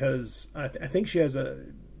understand it because I think she has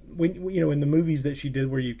in the movies that she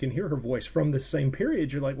did where you can hear her voice from the same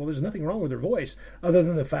period, you're like, well, there's nothing wrong with her voice other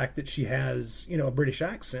than the fact that she has, a British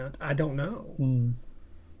accent. I don't know.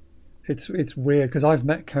 It's weird because I've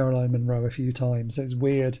met Caroline Munro a few times. It's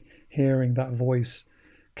weird hearing that voice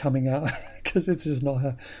coming out because it's just not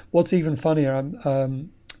her. What's even funnier, I'm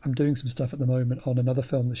doing some stuff at the moment on another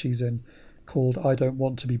film that she's in called I Don't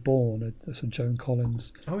Want to Be Born, a sort of Joan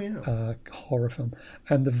Collins horror film,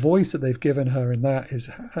 and the voice that they've given her in that is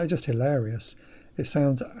just hilarious. It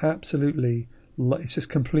sounds absolutely it's just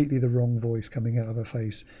completely the wrong voice coming out of her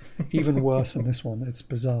face, even worse than this one. It's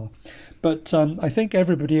bizarre. But I think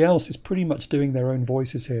everybody else is pretty much doing their own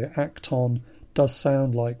voices here. Acton does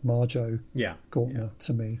sound like Marjoe Gortner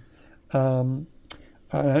to me. Now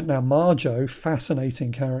Marjoe,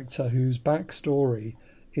 fascinating character whose backstory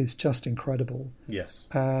is just incredible. Yes.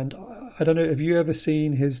 And I don't know, have you ever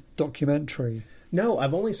seen his documentary? No,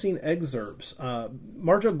 I've only seen excerpts.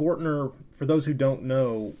 Marjoe Gortner, for those who don't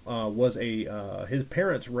know, was his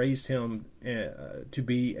parents raised him to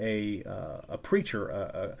be a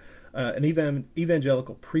preacher, an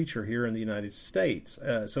evangelical preacher here in the United States.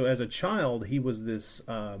 So as a child, he was this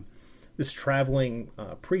traveling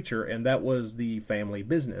preacher, and that was the family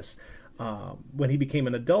business. When he became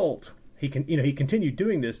an adult, he continued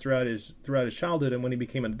doing this throughout his childhood, and when he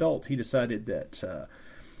became an adult, he decided that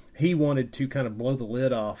he wanted to kind of blow the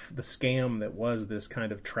lid off the scam that was this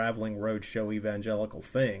kind of traveling roadshow evangelical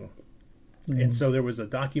thing. Mm. And so there was a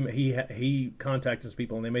document. He contacted some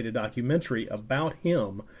people, and they made a documentary about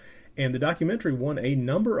him. And the documentary won a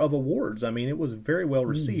number of awards. I mean, it was very well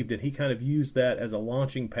received, and he kind of used that as a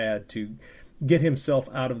launching pad to get himself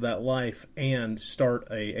out of that life and start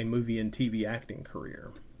a movie and TV acting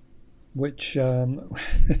career. Which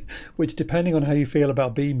depending on how you feel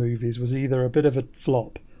about B movies, was either a bit of a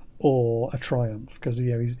flop or a triumph, because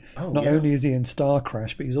he's not only is he in Star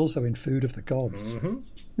Crash, but he's also in Food of the Gods. Mm-hmm.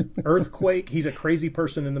 Earthquake. He's a crazy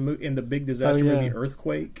person in the big disaster movie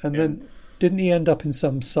Earthquake, and then didn't he end up in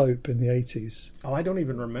some soap in the 80s? Oh, I don't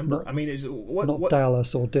even remember. Not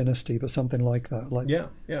Dallas or Dynasty, but something like that. Like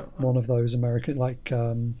one of those American, like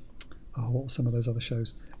what were some of those other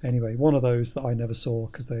shows? Anyway, one of those that I never saw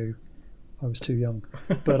because I was too young.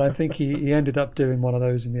 But I think he ended up doing one of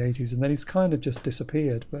those in the 80s, and then he's kind of just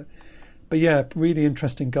disappeared. But yeah, really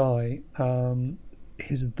interesting guy.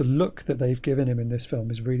 the look that they've given him in this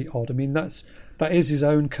film is really odd. I mean, that is his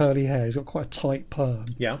own curly hair. He's got quite a tight perm.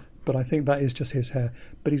 Yeah. But I think that is just his hair.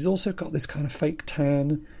 But he's also got this kind of fake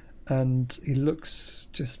tan, and he looks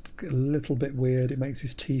just a little bit weird. It makes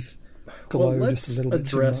his teeth glow just a little bit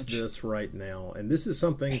too much. Let's address this right now. And this is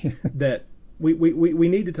something that we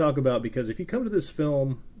need to talk about, because if you come to this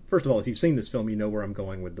film, first of all, if you've seen this film, you know where I'm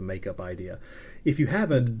going with the makeup idea. If you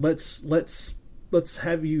haven't, let's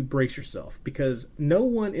have you brace yourself, because no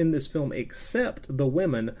one in this film except the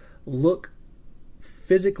women look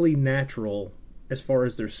physically natural as far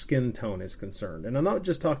as their skin tone is concerned. And I'm not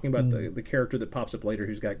just talking about the character that pops up later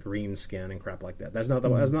who's got green skin and crap like that.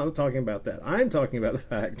 I'm not talking about that. I'm talking about the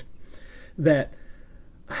fact that,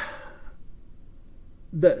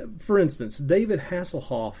 for instance, David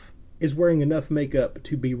Hasselhoff is wearing enough makeup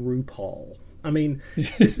to be RuPaul. I mean,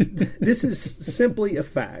 this is simply a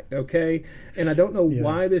fact, okay? And I don't know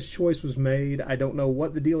why this choice was made. I don't know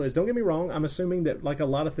what the deal is. Don't get me wrong. I'm assuming that, like a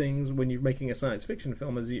lot of things, when you're making a science fiction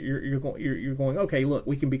film, is you're going, okay, look,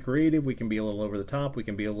 we can be creative, we can be a little over the top, we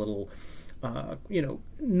can be a little,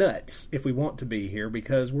 nuts if we want to be here,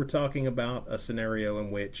 because we're talking about a scenario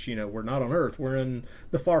in which, we're not on Earth, we're in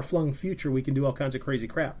the far-flung future, we can do all kinds of crazy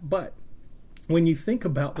crap. But when you think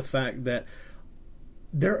about the fact that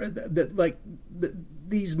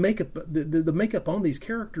these makeup, the makeup on these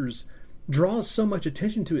characters draws so much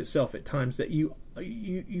attention to itself at times that you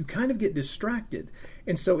kind of get distracted,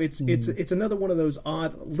 and so it's another one of those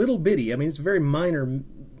odd little bitty. I mean, it's very minor.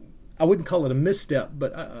 I wouldn't call it a misstep,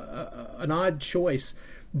 but an odd choice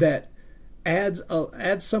that adds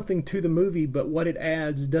something to the movie, but what it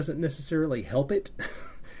adds doesn't necessarily help it.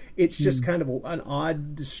 It's just kind of an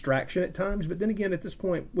odd distraction at times. But then again, at this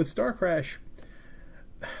point with Star Crash,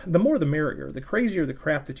 the more the merrier. The crazier the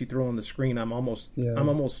crap that you throw on the screen, I'm almost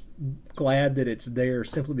glad that it's there,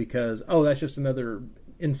 simply because, that's just another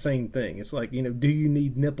insane thing. It's like, do you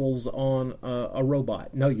need nipples on a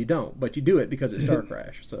robot? No, you don't, but you do it because it's Star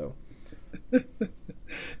Crash. So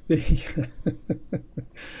it's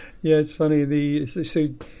funny.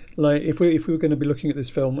 Like, if we were going to be looking at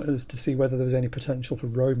this film as to see whether there was any potential for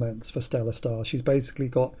romance for Stella Star, she's basically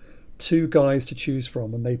got two guys to choose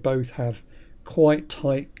from, and they both have quite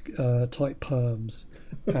tight perms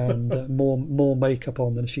and more makeup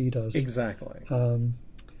on than she does. Exactly.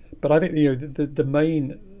 But I think the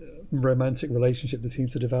main romantic relationship that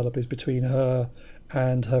seems to develop is between her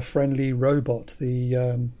and her friendly robot,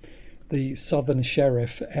 the Southern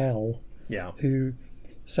Sheriff L. Yeah. Who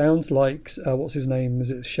sounds like what's his name?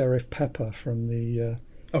 Is it Sheriff Pepper from the?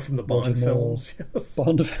 From the Bond films. Yes.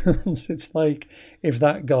 Bond films. It's like if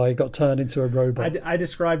that guy got turned into a robot. I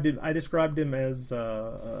described him as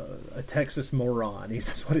a Texas moron.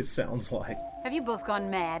 That's what it sounds like. Have you both gone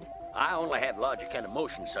mad? I only have logic and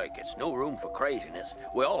emotion circuits. No room for craziness.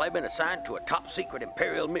 We all have been assigned to a top-secret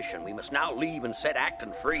Imperial mission. We must now leave and set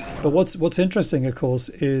Acton free. But what's interesting, of course,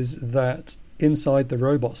 is that inside the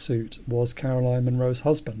robot suit was Caroline Munro's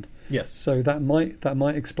husband. Yes. So that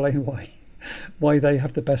might explain why they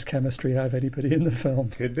have the best chemistry out of anybody in the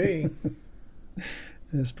film. Could be.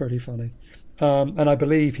 It's pretty funny. And I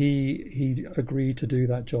believe he agreed to do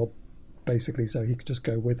that job, basically, so he could just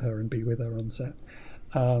go with her and be with her on set.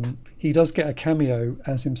 He does get a cameo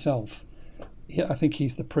as himself. I think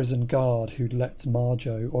he's the prison guard who lets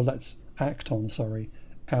Acton,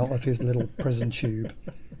 out of his little prison tube.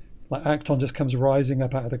 Like, Acton just comes rising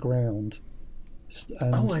up out of the ground.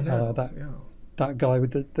 And, I know. That guy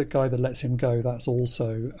the guy that lets him go, that's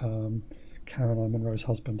also Caroline Munro's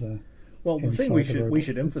husband. Well, the thing we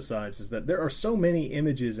should emphasize is that there are so many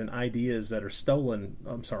images and ideas that are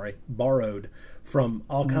borrowed from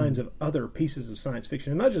all kinds of other pieces of science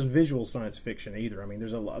fiction, and not just visual science fiction either. I mean, the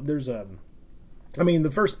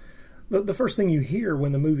first thing you hear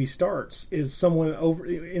when the movie starts is someone over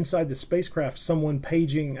inside the spacecraft, someone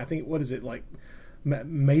paging, I think, what is it, like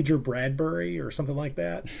Major Bradbury or something like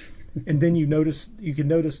that. And then you can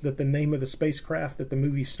notice that the name of the spacecraft that the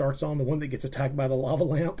movie starts on, the one that gets attacked by the lava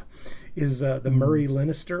lamp, is the Murray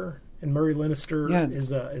Leinster. And Murray Leinster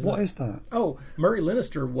is what is that? Oh, Murray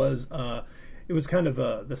Leinster was it was kind of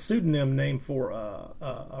the pseudonym name for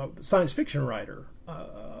a science fiction writer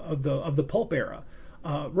of the pulp era.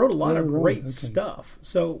 Wrote a lot of great stuff.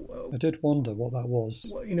 So I did wonder what that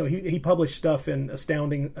was. He published stuff in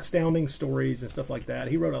astounding stories and stuff like that.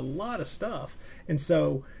 He wrote a lot of stuff, and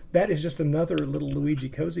so that is just another little Luigi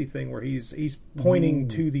Cozy thing where he's pointing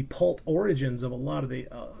to the pulp origins of a lot of the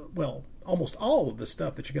almost all of the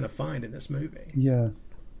stuff that you're going to find in this movie. Yeah.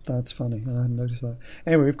 That's funny. I hadn't noticed that.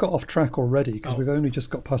 Anyway, we've got off track already because we've only just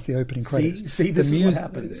got past the opening credits. See, this is what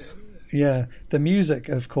happens. Yeah, the music,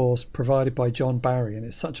 of course, provided by John Barry, and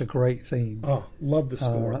it's such a great theme. Oh, love the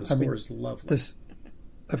score. The score is lovely.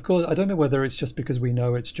 Of course, I don't know whether it's just because we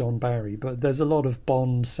know it's John Barry, but there's a lot of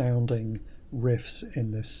Bond-sounding riffs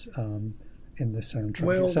in this soundtrack.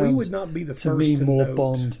 Well, we would not be the first to me more note.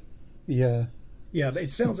 Bond. Yeah. Yeah, but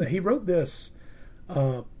it sounds like he wrote this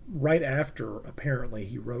right after, apparently,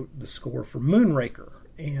 he wrote the score for Moonraker.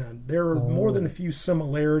 And there are more than a few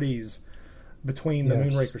similarities between the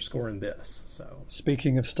Moonraker score and this. So,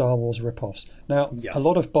 speaking of Star Wars ripoffs, now yes. a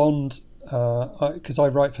lot of Bond, because I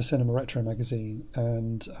write for Cinema Retro magazine,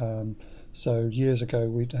 and so years ago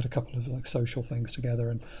we had a couple of like social things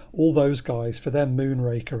together, and all those guys, for them,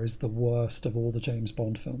 Moonraker is the worst of all the James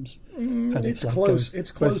Bond films. And it's like close.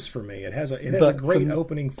 It's close for me. It has a great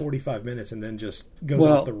opening 45 minutes, and then just goes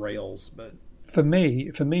off the rails. But For me,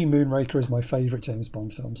 Moonraker is my favourite James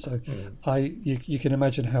Bond film. So you can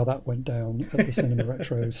imagine how that went down at the Cinema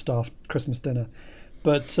Retro staff Christmas dinner.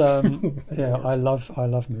 But I love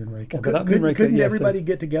Moonraker. Well, couldn't everybody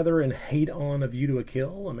get together and hate on A View to a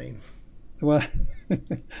Kill? I mean, well,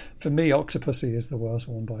 for me, Octopussy is the worst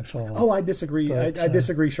one by far. Oh, I disagree. But, I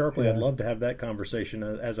disagree sharply. I'd love to have that conversation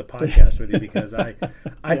as a podcast with you, because I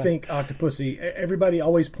think Octopussy. Everybody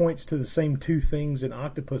always points to the same two things in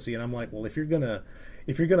Octopussy, and I'm like, well, if you're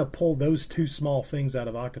gonna pull those two small things out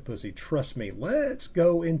of Octopussy, trust me, let's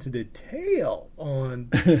go into detail on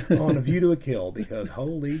A View to a Kill, because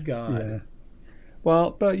holy God. Yeah. Well,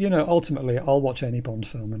 but ultimately, I'll watch any Bond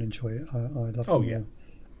film and enjoy it. I love it. Oh yeah.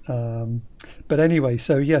 But anyway,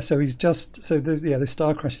 so he's just the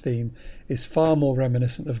Star Crash theme is far more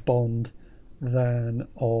reminiscent of Bond than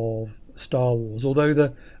of Star Wars.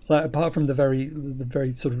 Although apart from the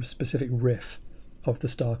very sort of specific riff of the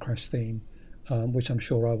Star Crash theme, which I'm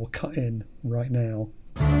sure I will cut in right now.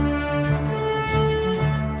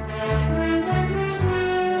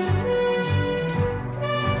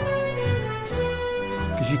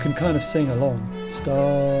 You can kind of sing along.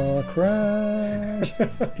 Star Crash,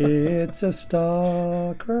 it's a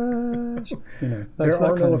Star Crash. There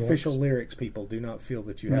are no official lyrics, people. Do not feel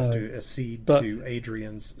that you have to accede to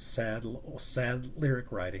Adrian's sad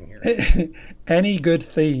lyric writing here. Any good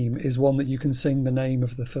theme is one that you can sing the name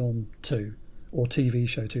of the film to, or TV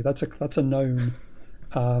show to. That's a known.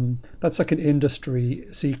 That's like an industry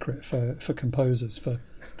secret for composers for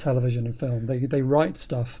television and film. They write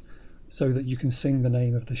stuff so that you can sing the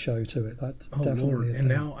name of the show to it. That's definitely Lord. a And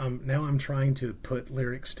thing. now I'm trying to put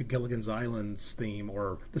lyrics to Gilligan's Island's theme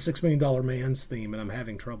or the $6 Million Man's theme, and I'm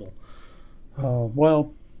having trouble. Oh,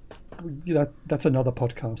 well, that's another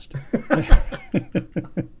podcast.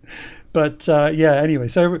 But anyway,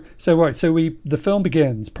 so the film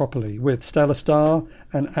begins properly with Stella Star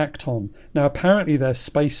and Acton. Now apparently they're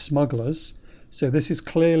space smugglers, so this is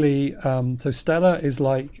clearly so Stella is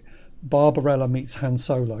like Barbarella meets Han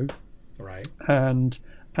Solo. Right. And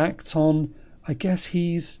Acton, I guess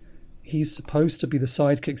he's supposed to be the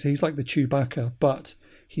sidekick. So he's like the Chewbacca, but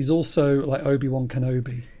he's also like Obi-Wan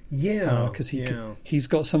Kenobi. Yeah. Because he's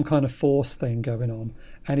got some kind of force thing going on.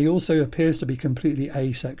 And he also appears to be completely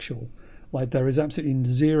asexual. Like there is absolutely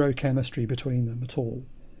zero chemistry between them at all.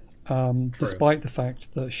 Despite the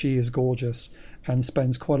fact that she is gorgeous and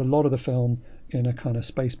spends quite a lot of the film in a kind of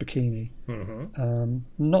space bikini. Mm-hmm.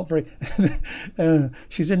 Not very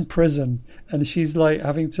she's in prison and she's like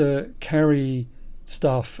having to carry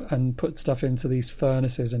stuff and put stuff into these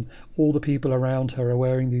furnaces, and all the people around her are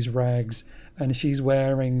wearing these rags, and she's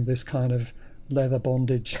wearing this kind of leather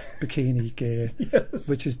bondage bikini gear, yes.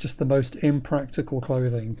 which is just the most impractical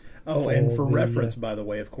clothing. And for reference, by the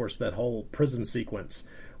way, of course, that whole prison sequence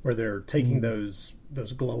where they're taking those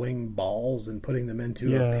glowing balls and putting them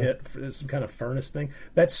into a pit, some kind of furnace thing.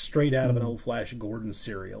 That's straight out of an old Flash Gordon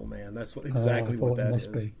serial, man. That's exactly what that is.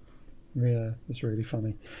 Be. Yeah, it's really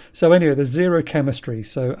funny. So anyway, there's zero chemistry.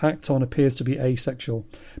 So Acton appears to be asexual,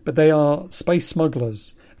 but they are space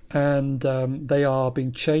smugglers, and they are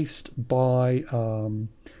being chased by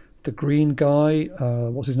the green guy.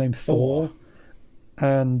 What's his name? Thor.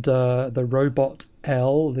 And the robot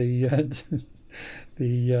L, the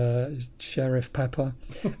Sheriff Pepper.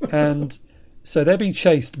 And so they're being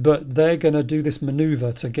chased, but they're going to do this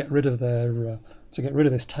maneuver to get rid of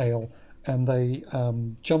this tail, and they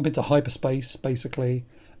jump into hyperspace basically,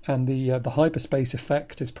 and the hyperspace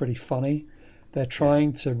effect is pretty funny. They're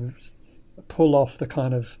trying to pull off the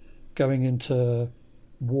kind of going into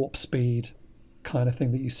warp speed kind of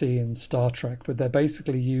thing that you see in Star Trek, but they're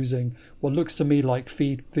basically using what looks to me like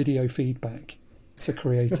video feedback to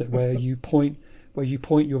create it, where you point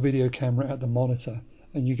your video camera at the monitor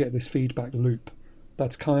and you get this feedback loop.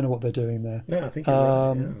 That's kind of what they're doing there. Yeah, I think you're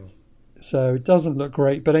right. Yeah. So it doesn't look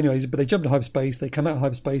great. But anyways, but they jump to hyperspace. They come out of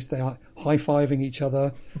hyperspace. They are high-fiving each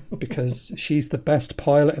other because she's the best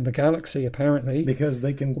pilot in the galaxy, apparently. Because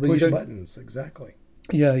they can push buttons, exactly.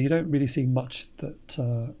 Yeah, you don't really see much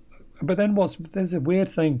that... but then there's a weird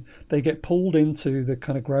thing. They get pulled into the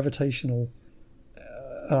kind of gravitational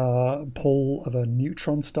pull of a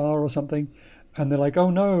neutron star or something. And they're like, oh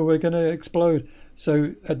no, we're going to explode.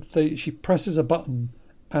 So she presses a button,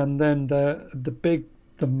 and then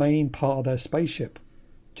the main part of their spaceship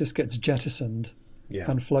just gets jettisoned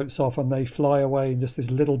and floats off, and they fly away in just this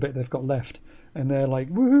little bit they've got left. And they're like,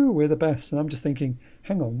 woohoo, we're the best. And I'm just thinking,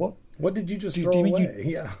 hang on, what? What did you just throw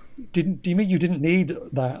away? Do you mean you didn't need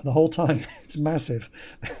that the whole time? It's massive.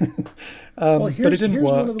 Well, but it didn't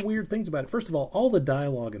work. One of the weird things about it. First of all the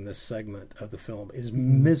dialogue in this segment of the film is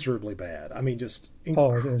miserably bad. I mean, just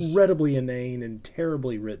incredibly inane and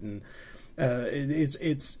terribly written.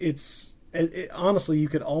 Honestly, you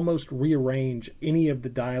could almost rearrange any of the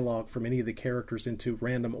dialogue from any of the characters into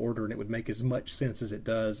random order, and it would make as much sense as it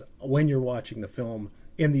does when you're watching the film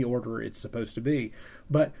in the order it's supposed to be.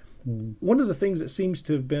 But one of the things that seems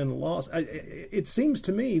to have been lost, it seems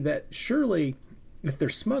to me that surely if they're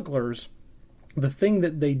smugglers, the thing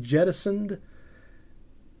that they jettisoned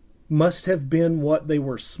must have been what they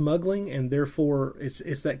were smuggling, and therefore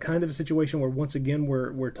it's that kind of a situation where once again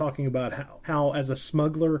we're talking about how as a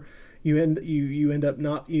smuggler you end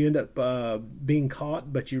up being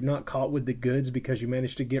caught, but you're not caught with the goods because you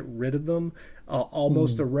managed to get rid of them.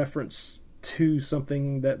 Almost a reference to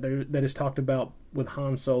something that is talked about with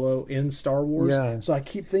Han Solo in Star Wars. Yeah. So I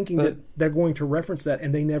keep thinking that they're going to reference that,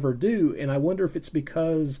 and they never do. And I wonder if it's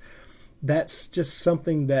because that's just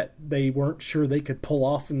something that they weren't sure they could pull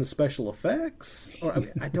off in the special effects. Or, I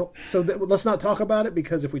mean, I don't. So let's not talk about it,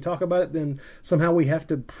 because if we talk about it, then somehow we have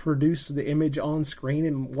to produce the image on screen.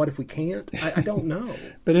 And what if we can't? I don't know.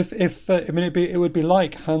 But if it would be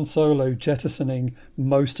like Han Solo jettisoning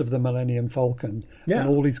most of the Millennium Falcon, and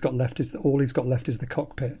all he's got left is the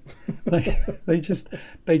cockpit. They just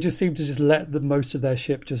seem to just let most of their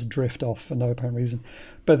ship just drift off for no apparent reason.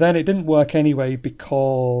 But then it didn't work anyway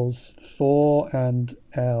because Thor and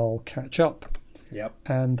Elle catch up. Yep.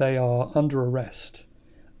 And they are under arrest.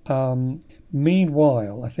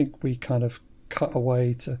 Meanwhile, I think we kind of cut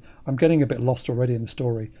away to... I'm getting a bit lost already in the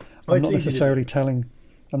story. I'm not necessarily telling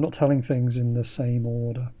things in the same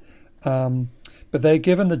order. But they're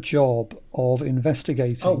given the job of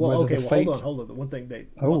investigating whether the fate... Hold on. The one thing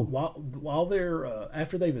while they're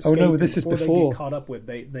after they've escaped, before they get caught up with,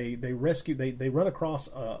 they rescue. They run across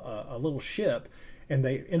a little ship, and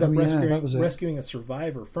they end up rescuing a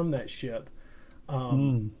survivor from that ship.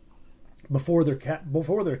 Before they're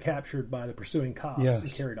captured by the pursuing cops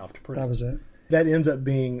and carried off to prison. That was it. That ends up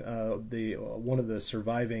being one of the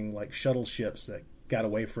surviving shuttle ships that got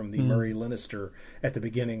away from the Murray Lannister at the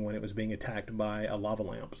beginning when it was being attacked by a lava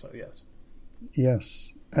lamp. So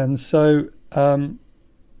yes, and so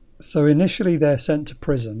initially they're sent to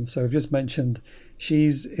prison. So I've just mentioned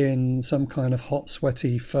she's in some kind of hot,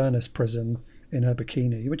 sweaty furnace prison in her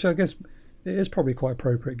bikini, which I guess it is probably quite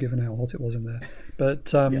appropriate given how hot it was in there. But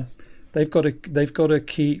they've got to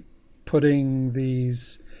keep putting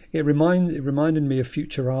these. It reminded me of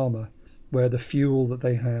Futurama, where the fuel that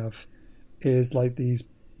they have is like these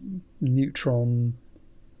neutron,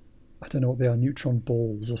 I don't know what they are, neutron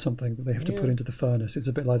balls or something that they have to put into the furnace. It's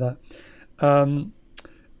a bit like that.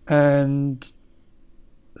 And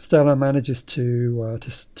Stella manages to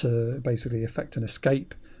basically effect an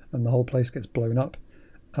escape, and the whole place gets blown up.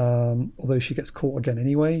 Although she gets caught again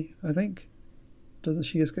anyway, I think. Doesn't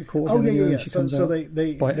she just get caught again? Yeah. So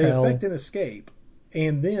they effect an escape,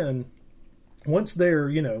 and then once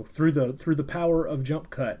they're through the power of jump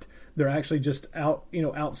cut, they're actually just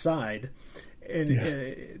outside,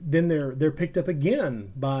 and then they're picked up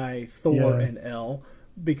again by Thor and Elle,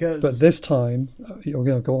 but this time you're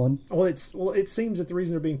going to go on. It seems that the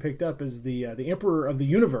reason they're being picked up is the Emperor of the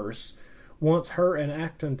Universe wants her and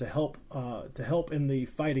Acton to help in the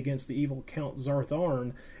fight against the evil Count Zarth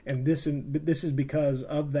Arn, and this is because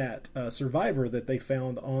of that survivor that they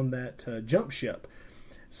found on that jump ship.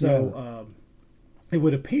 So it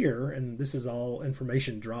would appear, and this is all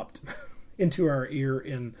information dropped into our ear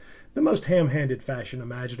in the most ham-handed fashion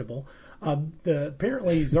imaginable.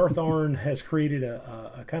 Apparently Zarth Arn has created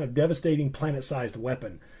a kind of devastating planet-sized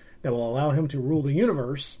weapon that will allow him to rule the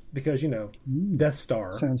universe, because Death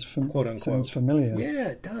Star, quote unquote, sounds familiar. Yeah,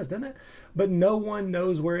 it does, doesn't it? But no one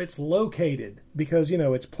knows where it's located because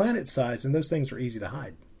it's planet-sized, and those things are easy to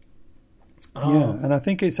hide. And I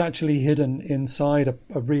think it's actually hidden inside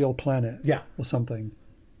a real planet, or something.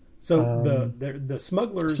 So the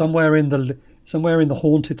smugglers somewhere in the somewhere in the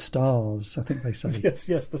haunted stars, I think they say.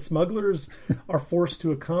 Yes. The smugglers are forced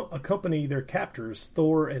to accompany their captors,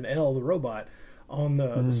 Thor and El, the robot, on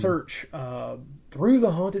the search through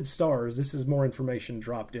the haunted stars. This is more information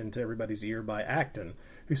dropped into everybody's ear by Acton,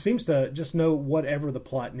 who seems to just know whatever the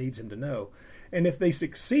plot needs him to know. And if they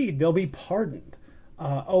succeed, they'll be pardoned.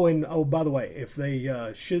 By the way, if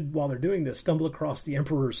they should, while they're doing this, stumble across the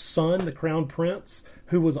Emperor's son, the Crown Prince,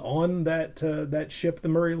 who was on that ship, the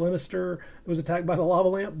Murray Lannister, that was attacked by the lava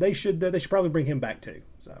lamp, they should probably bring him back too.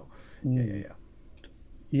 So,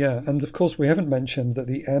 Yeah, and of course we haven't mentioned that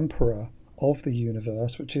the Emperor of the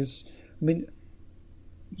universe, which is, I mean,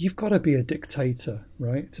 you've got to be a dictator,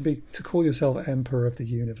 right, to call yourself Emperor of the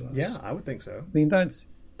universe. Yeah, I would think so. I mean, that's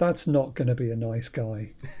not going to be a nice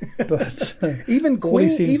guy. But even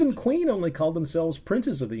Queen only called themselves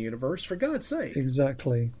princes of the universe, for God's sake.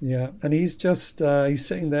 Exactly, yeah. And he's just he's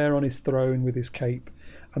sitting there on his throne with his cape,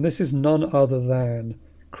 and this is none other than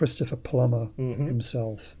Christopher Plummer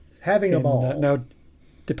himself. Having a ball. Now,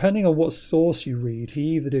 depending on what source you read,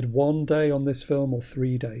 he either did 1 day on this film or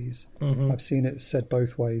 3 days. I've seen it said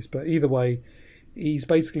both ways, but either way, he's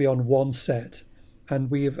basically on one set.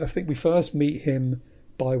 And I think we first meet him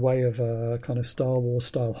by way of a kind of Star Wars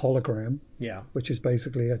style hologram, which is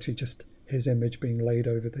basically actually just his image being laid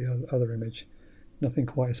over the other image. Nothing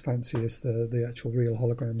quite as fancy as the actual real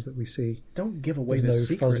holograms that we see. Don't give away There's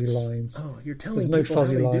the no secrets. fuzzy lines. Oh, you're telling There's people no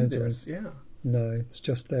fuzzy how they lines do this. Yeah. No, it's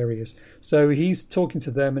just there he is. So he's talking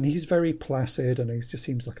to them, and he's very placid, and he just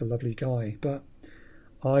seems like a lovely guy. But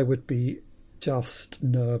I would be just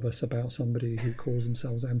nervous about somebody who calls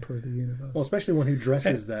themselves Emperor of the Universe. Well, especially one who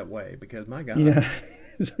dresses that way, because my God. Yeah.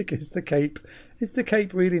 It's like, is the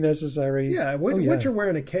cape really necessary? Yeah, once you're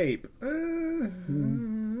wearing a cape, we're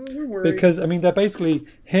worried. Because, I mean, they're basically,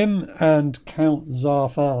 him and Count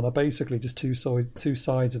Zarthan are basically just two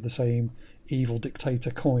sides of the same evil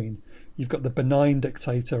dictator coin. You've got the benign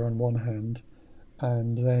dictator on one hand,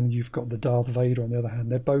 and then you've got the Darth Vader on the other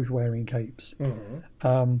hand. They're both wearing capes.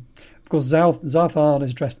 Of course, Zarthan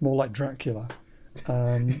is dressed more like Dracula.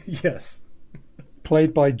 Yes.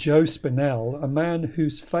 Played by Joe Spinell, a man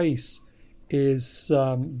whose face is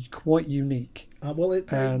quite unique.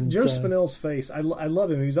 Joe Spinell's face, I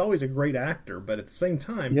love him. He's always a great actor, but at the same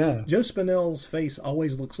time, Joe Spinell's face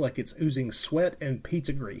always looks like it's oozing sweat and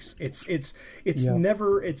pizza grease. It's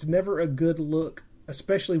never a good look,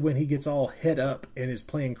 especially when he gets all head up and is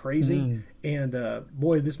playing crazy. And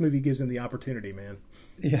boy, this movie gives him the opportunity, man.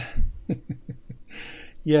 Yeah.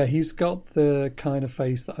 Yeah, he's got the kind of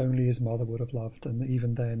face that only his mother would have loved, and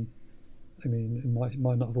even then, I mean, it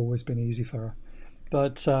might not have always been easy for her.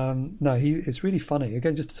 But no, it's really funny.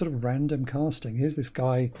 Again, just sort of random casting. Here's this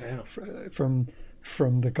guy from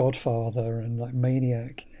The Godfather and like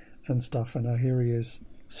Maniac and stuff, and now here he is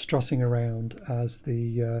strutting around as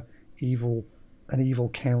the evil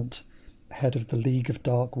count, head of the League of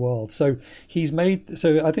Dark Worlds. So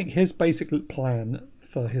I think his basic plan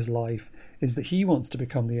for his life is that he wants to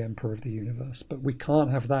become the Emperor of the Universe, but we can't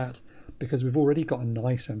have that because we've already got a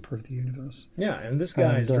nice Emperor of the Universe. Yeah, and this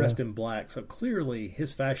guy is dressed in black, so clearly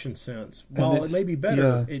his fashion sense, while it may be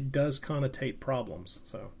better, it does connotate problems.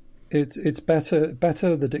 So it's better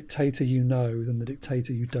the dictator you know than the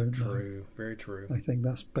dictator you don't know. True, very true. I think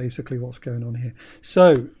that's basically what's going on here.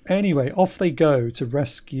 So anyway, off they go to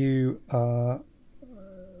rescue the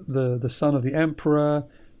son of the Emperor,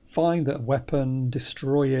 find that weapon,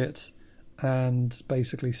 destroy it, and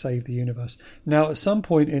basically save the universe. Now, at some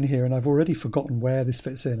point in here, and I've already forgotten where this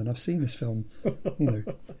fits in, and I've seen this film,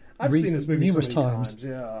 I've seen this movie numerous so many times.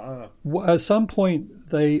 Yeah. At some point,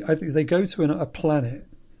 I think they go to a planet,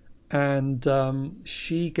 and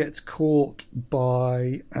she gets caught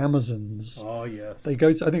by Amazons. Oh yes. They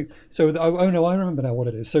go to, I think so. Oh no, I remember now what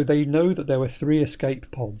it is. So they know that there were 3 escape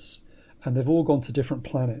pods, and they've all gone to different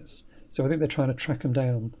planets. So I think they're trying to track them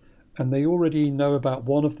down. And they already know about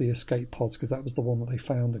one of the escape pods because that was the one that they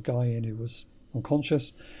found the guy in who was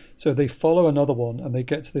unconscious. So they follow another one and they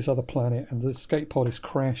get to this other planet, and the escape pod is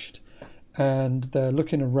crashed, and they're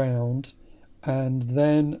looking around, and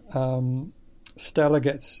then Stella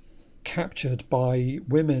gets captured by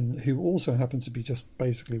women who also happen to be just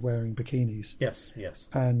basically wearing bikinis. Yes.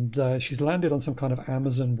 And she's landed on some kind of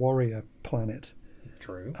Amazon warrior planet.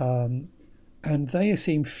 True. And they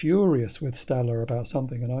seem furious with Stella about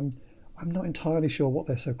something, and I'm not entirely sure what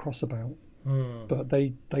they're so cross about. But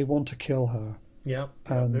they want to kill her. Yeah,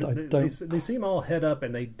 and they seem all head up,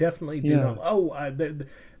 and they definitely do not.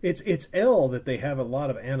 It's Elle that they have a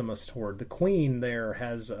lot of animus toward. The Queen there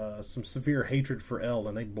has some severe hatred for Elle,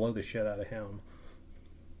 and they blow the shit out of him.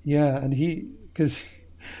 Yeah, and because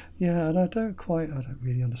Yeah, and I don't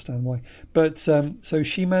really understand why. But so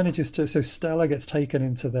she manages to. So Stella gets taken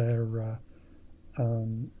into their.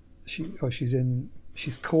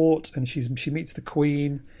 She's caught, and she meets the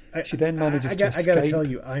Queen. She then manages to escape. I gotta tell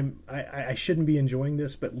you, I shouldn't be enjoying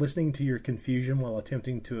this, but listening to your confusion while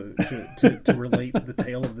attempting to relate the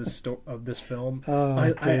tale of this film,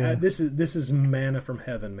 this is manna from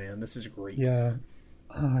heaven, man. This is great. Yeah,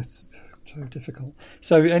 it's so difficult.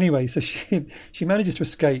 So anyway, so she manages to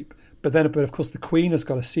escape, but of course the Queen has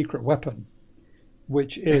got a secret weapon,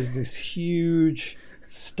 which is this huge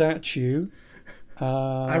statue.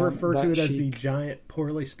 I refer to it as the giant,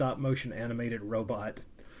 poorly stop-motion animated robot.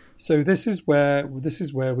 So this is where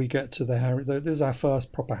we get to the Harry. This is our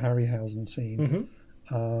first proper Harryhausen scene,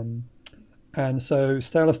 and so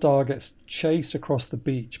Stella Star gets chased across the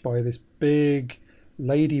beach by this big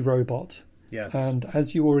lady robot. Yes, and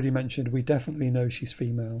as you already mentioned, we definitely know she's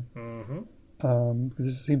female, because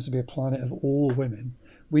this seems to be a planet of all women.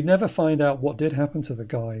 We never find out what did happen to the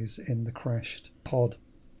guys in the crashed pod.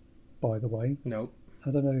 By the way, nope. I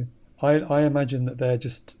don't know. I imagine that they're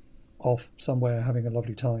just off somewhere having a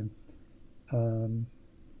lovely time,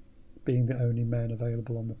 being the only men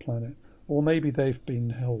available on the planet, or maybe they've been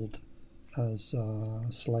held as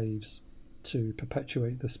slaves to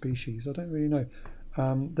perpetuate the species. I don't really know.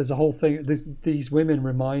 There's a whole thing. These women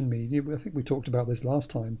remind me. I think we talked about this last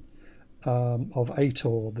time, of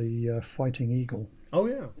Ator, the fighting eagle. Oh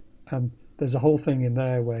yeah. There's a whole thing in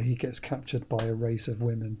there where he gets captured by a race of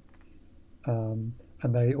women. And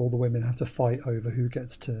all the women have to fight over who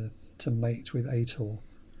gets to mate with Ator,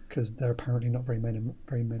 because there are apparently not very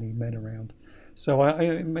many men around. So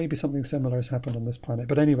maybe something similar has happened on this planet.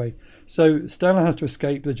 But anyway, so Stella has to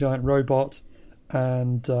escape the giant robot,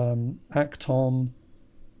 and Acton.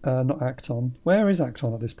 Not Acton. Where is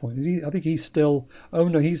Acton at this point? Is he? I think he's still. Oh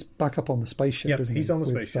no, he's back up on the spaceship. Isn't he's he? On the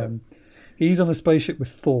spaceship. He's on the spaceship with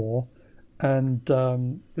Thor, and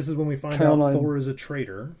this is when we find out Thor is a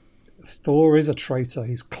traitor. Thor is a traitor.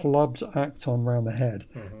 He's clubbed Acton round the head.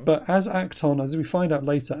 But as we find out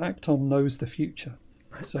later, Acton knows the future.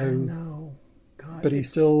 So, I know. God, but he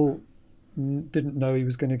still didn't know he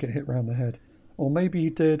was going to get hit round the head. Or maybe he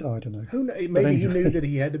did. I don't know. Maybe he knew that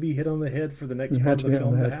he had to be hit on the head for the next part of the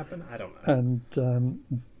film to happen. I don't know. And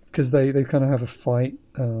because they kind of have a fight.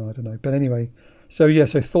 I don't know. But anyway, so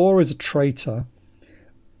Thor is a traitor.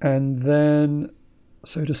 And then,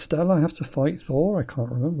 so does Stella have to fight Thor? I can't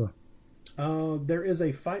remember. There is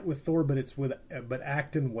a fight with Thor, but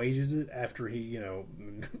Acton wages it after he,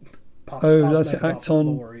 pops that's it.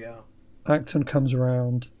 Acton. Floor, yeah. Acton comes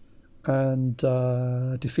around and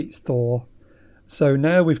defeats Thor. So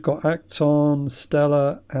now we've got Acton,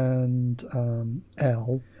 Stella, and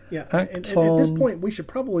Elle. Yeah, and at this point we should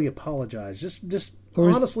probably apologize. Just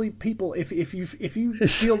honestly, people, if you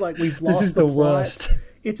feel like we've lost the plot, worst.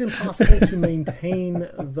 It's impossible to maintain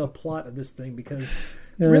the plot of this thing because.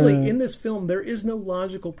 Really, in this film, there is no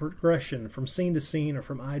logical progression from scene to scene or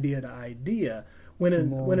from idea to idea. When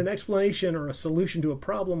an explanation or a solution to a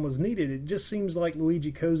problem was needed, it just seems like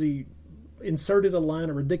Luigi Cozzi inserted a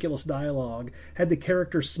line of ridiculous dialogue, had the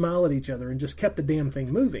characters smile at each other, and just kept the damn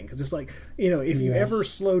thing moving. Because it's like, if you ever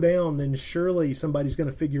slow down, then surely somebody's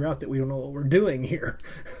going to figure out that we don't know what we're doing here.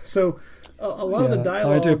 So a lot of the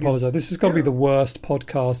dialogue... I do apologize. This has got to be the worst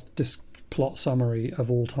podcast plot summary of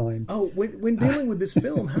all time. Oh, when dealing with this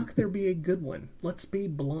film, how could there be a good one? Let's be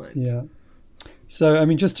blunt. Yeah. So, I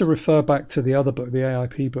mean, just to refer back to the other book, the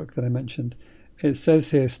AIP book that I mentioned, it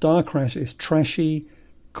says here, Star Crash is trashy,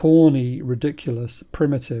 corny, ridiculous,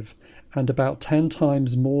 primitive, and about 10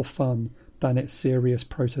 times more fun than its serious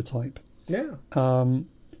prototype. Yeah. And,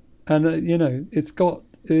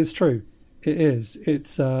 it's true. It is.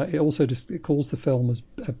 It also it calls the film as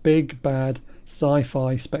a big, bad,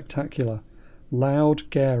 sci-fi spectacular, loud,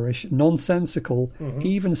 garish, nonsensical,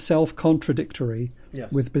 even self-contradictory,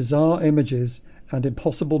 with bizarre images and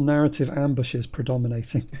impossible narrative ambushes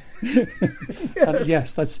predominating.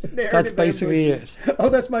 Yes, that's basically ambushes. It. Oh,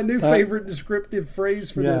 that's my new favorite descriptive phrase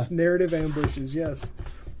for this, narrative ambushes, yes.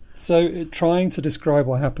 So trying to describe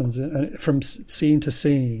what happens from scene to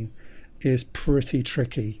scene is pretty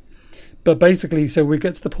tricky. But basically, so we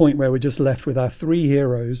get to the point where we're just left with our three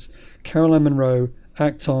heroes, Caroline Munro,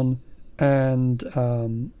 Acton, and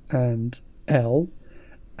Elle,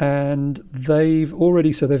 and they've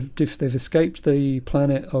escaped the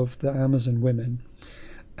planet of the Amazon women,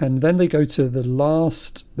 and then they go to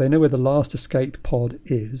they know where the last escape pod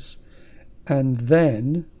is, and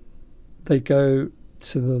then they go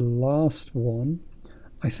to the last one.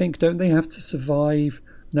 I think, don't they have to survive?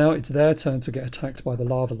 Now it's their turn to get attacked by the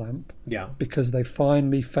lava lamp. Yeah. Because they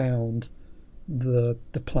finally found the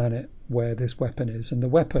planet where this weapon is, and the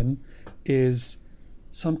weapon is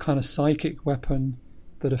some kind of psychic weapon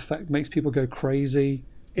that makes people go crazy.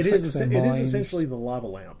 It is essentially the lava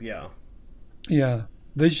lamp. Yeah.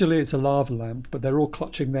 Visually, it's a lava lamp, but they're all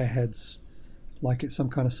clutching their heads like it's some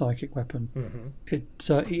kind of psychic weapon. Mm-hmm.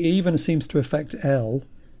 It even seems to affect El,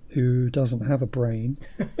 who doesn't have a brain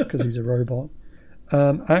because he's a robot.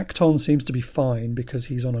 Acton seems to be fine because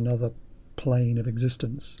he's on another plane of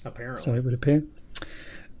existence. Apparently. So it would appear.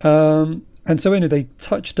 And so anyway, they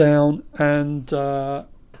touch down and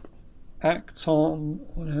Acton...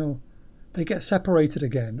 they get separated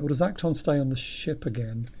again. Or does Acton stay on the ship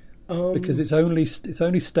again? Because it's only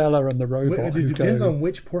Stella and the robot who go... It depends on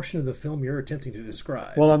which portion of the film you're attempting to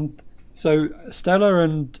describe. Well, so Stella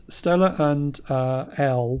and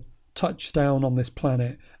Elle touch down on this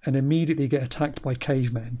planet and immediately get attacked by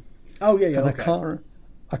cavemen. Oh yeah, and okay.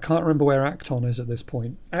 I can't remember where Acton is at this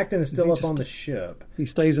point. Acton is still up on the ship. He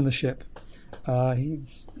stays in the ship.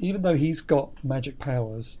 Even though he's got magic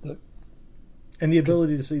powers that. And the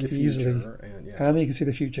ability to see the future. And he can see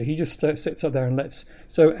the future. He just sits up there and lets...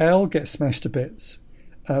 So Elle gets smashed to bits,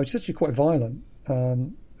 which is actually quite violent.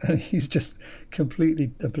 And he's just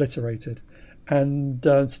completely obliterated. And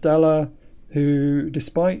Stella, who,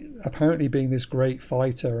 despite apparently being this great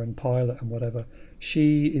fighter and pilot and whatever,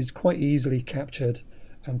 she is quite easily captured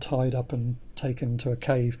and tied up and taken to a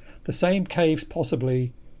cave. The same caves,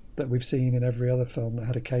 possibly, that we've seen in every other film that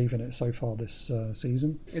had a cave in it so far this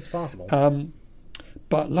season. It's possible.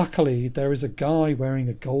 But luckily, there is a guy wearing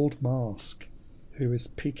a gold mask who is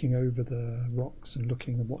peeking over the rocks and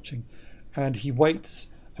looking and watching. And he waits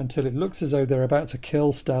until it looks as though they're about to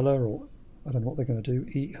kill Stella, or I don't know what they're going to do,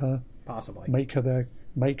 eat her, possibly make her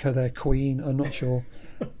their queen. I'm not sure.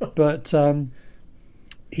 But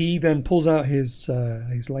he then pulls out his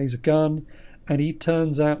laser gun, and he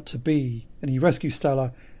turns out to be, and he rescues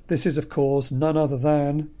Stella. This is, of course, none other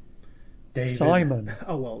than David. Simon.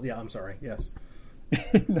 Oh well, yeah. I'm sorry. Yes.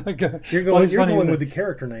 No, you're going with the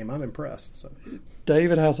character name. I'm impressed. So.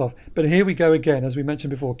 David Hasselhoff. But here we go again, as we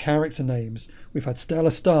mentioned before, character names. We've had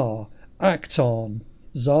Stella Star, Acton,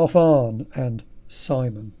 Zarthan, and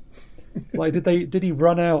Simon. Like, did he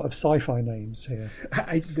run out of sci-fi names here?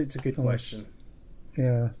 That's a good question.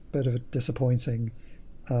 Yeah, bit of a disappointing.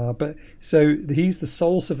 But so he's the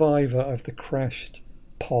sole survivor of the crashed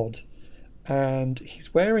pod. And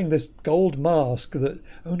he's wearing this gold mask that...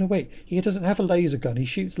 Oh, no, wait. He doesn't have a laser gun. He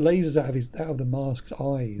shoots lasers out of the mask's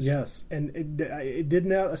eyes. Yes, and it did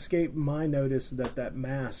not escape my notice that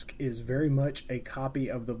mask is very much a copy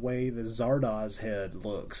of the way the Zardoz head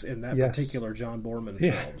looks in that particular John Boorman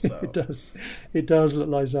film. So. It does. It does look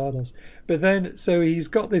like Zardoz. But then, so he's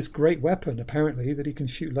got this great weapon, apparently, that he can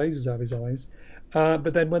shoot lasers out of his eyes.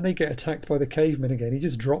 But then when they get attacked by the cavemen again, he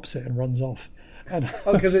just drops it and runs off.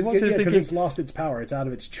 Because it's lost its power. It's out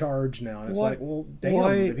of its charge now. And it's like, well,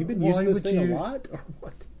 damn, have you been using this thing a lot? Or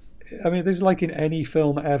what? I mean, this is like in any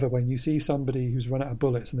film ever when you see somebody who's run out of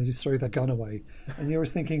bullets and they just throw their gun away. And you're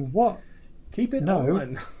always thinking, what? Keep it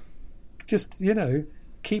on. Just,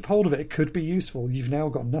 keep hold of it. It could be useful. You've now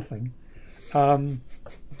got nothing. True.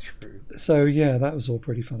 So, yeah, that was all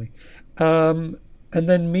pretty funny. And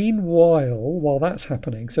then meanwhile, while that's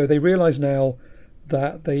happening, so they realise now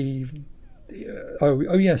that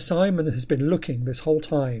Simon has been looking this whole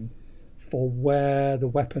time for where the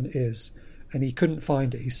weapon is, and he couldn't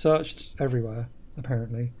find it. He searched everywhere,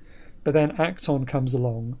 apparently. But then Acton comes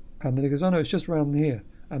along, and then he goes, oh no, it's just around here.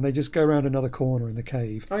 And they just go around another corner in the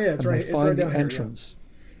cave. Oh yeah, it's right. They find the entrance.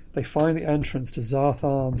 They find the entrance to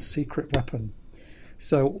Zarthan's secret weapon.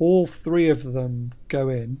 So all three of them go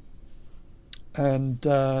in, and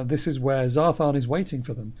this is where Zarthan is waiting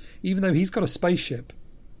for them, even though he's got a spaceship.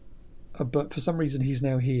 But for some reason he's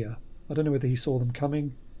now here. I don't know whether he saw them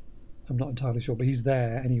coming. I'm not entirely sure, but he's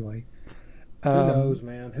there anyway. Who knows,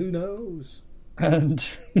 man? Who knows? And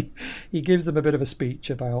he gives them a bit of a speech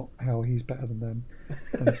about how he's better than them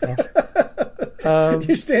and stuff.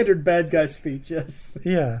 Your standard bad guy speech, yes.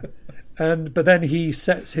 Yeah. But then he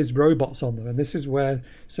sets his robots on them, and this is where...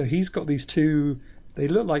 So he's got these two... They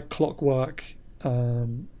look like clockwork...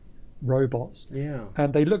 robots,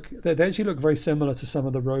 and they actually look very similar to some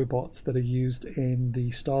of the robots that are used in the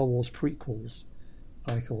Star Wars prequels.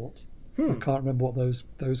 I thought I can't remember what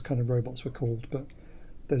those kind of robots were called, but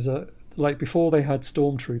there's before they had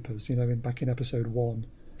stormtroopers, back in episode 1,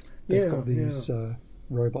 they've got these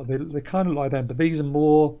robots. They kind of like them, but these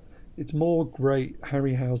are it's more great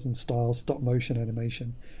Harryhausen style stop motion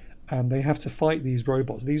animation, and they have to fight these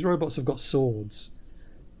robots. These robots have got swords,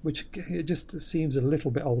 which it just seems a little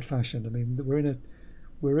bit old-fashioned. I mean, we're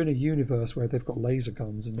we're in a universe where they've got laser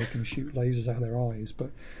guns and they can shoot lasers out of their eyes,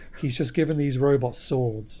 but he's just given these robots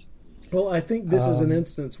swords. Well, I think this is an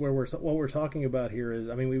instance where what we're talking about here is,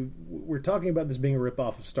 I mean, we're talking about this being a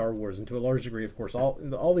ripoff of Star Wars, and to a large degree, of course,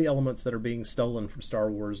 all the elements that are being stolen from Star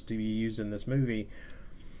Wars to be used in this movie.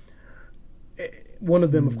 One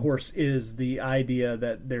of them, of course, is the idea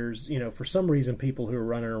that there's, for some reason, people who are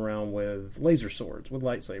running around with laser swords, with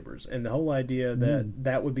lightsabers, and the whole idea that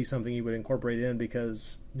that would be something you would incorporate in,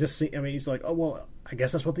 because he's like, oh, well, I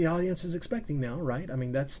guess that's what the audience is expecting now, right? I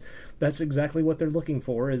mean, that's exactly what they're looking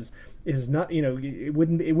for. Is not, it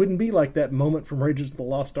wouldn't be like that moment from Raiders of the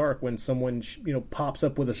Lost Ark when someone pops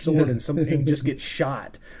up with a sword and just gets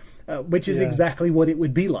shot. Which is exactly what it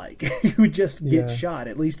would be like. You would just get shot.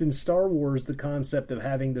 At least in Star Wars, the concept of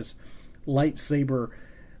having this lightsaber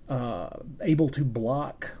able to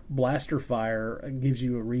block blaster fire gives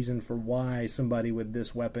you a reason for why somebody with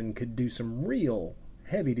this weapon could do some real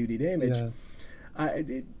heavy-duty damage. Yeah.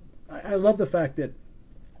 I love the fact that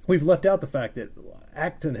we've left out the fact that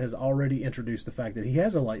Acton has already introduced the fact that he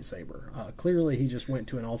has a lightsaber. Clearly, he just went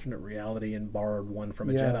to an alternate reality and borrowed one from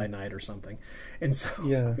a Jedi Knight or something. And so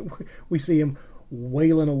we see him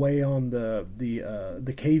wailing away on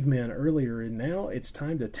the cavemen earlier, and now it's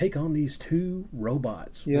time to take on these two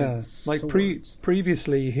robots. Yeah, like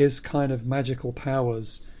previously, his kind of magical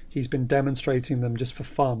powers, he's been demonstrating them just for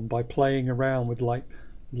fun by playing around with like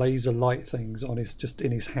laser light things on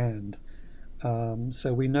in his hand.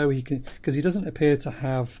 So we know he can, because he doesn't appear to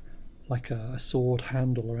have like a sword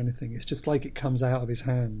handle or anything. It's just like it comes out of his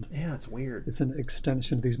hand. Yeah, it's weird. It's an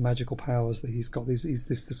extension of these magical powers that he's got. He's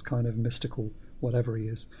this kind of mystical whatever he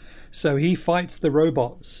is. So he fights the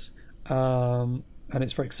robots, and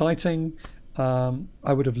it's very exciting.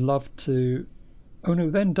 I would have loved to. Oh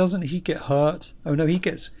no! Then doesn't he get hurt? Oh no, he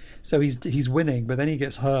gets. So he's winning, but then he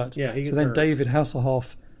gets hurt. Yeah, he gets so then hurt. David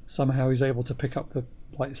Hasselhoff somehow is able to pick up the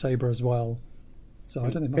lightsaber as well. So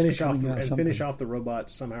I don't know. Finish off the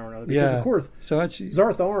robots somehow or another. Because of course, so actually,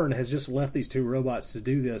 Zarth Arn has just left these two robots to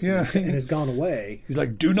do this, and has gone away. He's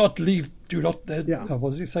like, "Do not leave. Do not let."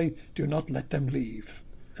 What does he say? Do not let them leave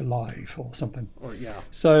alive, or something.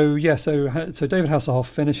 So David Hasselhoff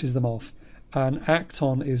finishes them off, and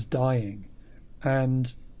Acton is dying,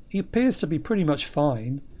 and he appears to be pretty much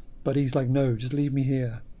fine, but he's like, "No, just leave me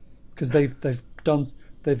here," because they've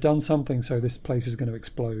done something, so this place is going to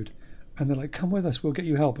explode. And they're like, come with us, we'll get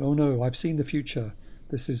you help. Oh no, I've seen the future.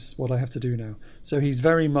 This is what I have to do now. So he's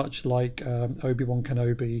very much like Obi-Wan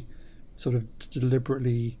Kenobi, sort of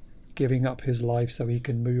deliberately giving up his life so he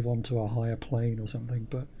can move on to a higher plane or something.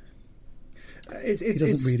 But he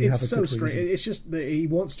doesn't really have a good reason. Strange. It's just that he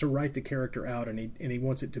wants to write the character out, and he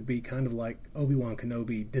wants it to be kind of like Obi-Wan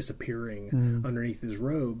Kenobi disappearing underneath his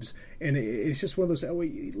robes. And it's just one of those.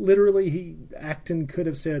 Literally, Acton could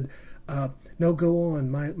have said, no, go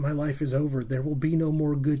on. My life is over. There will be no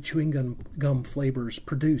more good chewing gum flavors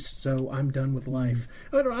produced. So I'm done with life.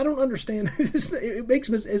 I don't understand.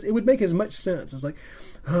 It would make as much sense. It's like,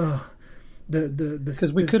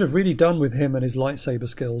 because we could have really done with him and his lightsaber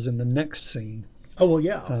skills in the next scene. Oh well,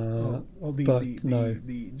 yeah.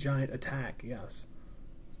 The giant attack. Yes.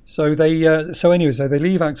 So they. So they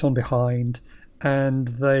leave Acton behind. And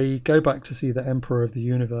they go back to see the Emperor of the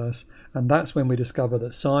Universe, and that's when we discover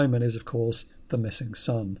that Simon is, of course, the missing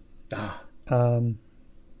son. That's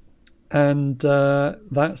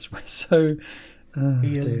so.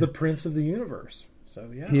 He is the Prince of the Universe. So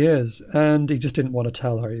yeah, he is, and he just didn't want to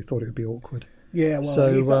tell her. He thought it would be awkward. Yeah,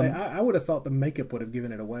 well, I would have thought the makeup would have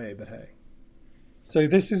given it away, but hey. So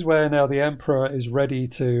this is where now the Emperor is ready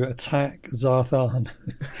to attack Zarth Arn.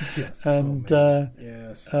 Yes. And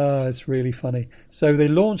yes. It's really funny. So they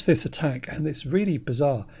launch this attack, and it's really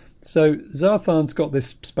bizarre. So Zarth Arn's got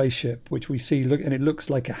this spaceship, which we see, and it looks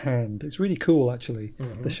like a hand. It's really cool, actually,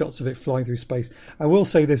 the shots of it flying through space. I will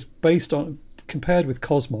say this, compared with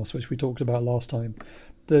Cosmos, which we talked about last time,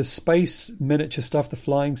 the space miniature stuff, the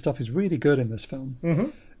flying stuff, is really good in this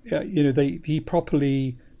film. Yeah, he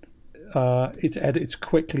properly... it's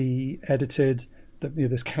quickly edited.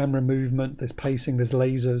 There's camera movement, there's pacing, there's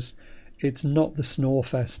lasers. It's not the snore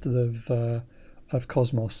fest of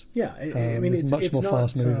Cosmos. Yeah, I mean, it's much more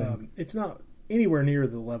fast moving. It's not anywhere near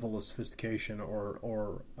the level of sophistication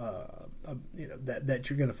or that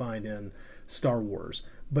you're going to find in Star Wars.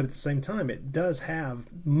 But at the same time, it does have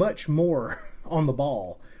much more on the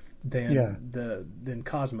ball than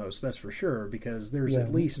Cosmos. That's for sure, because there's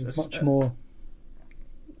at least much more.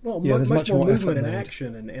 Well, much more movement and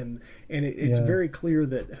action, and it's very clear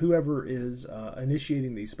that whoever is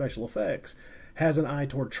initiating these special effects has an eye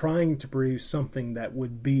toward trying to produce something that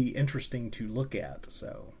would be interesting to look at.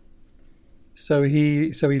 So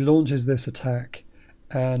he launches this attack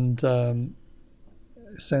and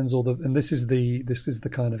sends all the, and this is the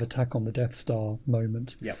kind of attack on the Death Star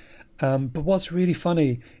moment. Yeah. But what's really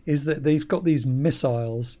funny is that they've got these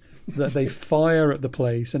missiles that they fire at the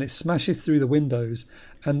place, and it smashes through the windows,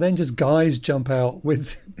 and then just guys jump out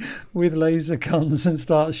with laser guns and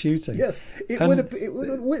start shooting. Yes,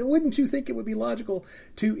 wouldn't you think it would be logical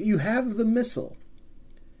you have the missile?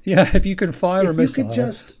 Yeah, if you can fire a missile. If you could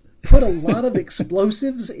just put a lot of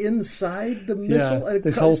explosives inside the missile. Yeah,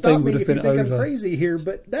 this whole thing would have been over. Stop me if you think I'm crazy here,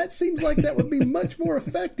 but that seems like that would be much more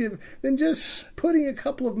effective than just putting a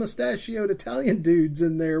couple of mustachioed Italian dudes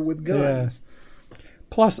in there with guns. Yeah.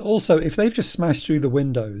 Plus, also, if they've just smashed through the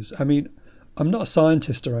windows, I mean, I'm not a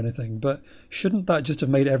scientist or anything, but shouldn't that just have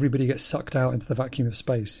made everybody get sucked out into the vacuum of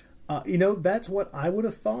space? That's what I would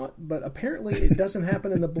have thought, but apparently it doesn't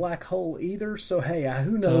happen in the black hole either, so hey,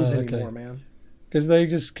 who knows anymore, man. Because they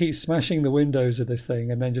just keep smashing the windows of this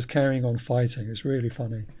thing and then just carrying on fighting. It's really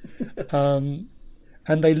funny. And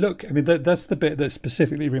they look, I mean, that's the bit that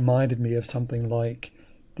specifically reminded me of something like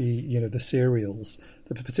the serials,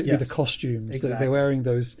 particularly the costumes. Exactly.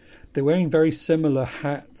 They're wearing very similar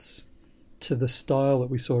hats to the style that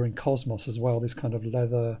we saw in Cosmos as well, this kind of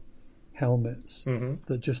leather helmets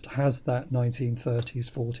that just has that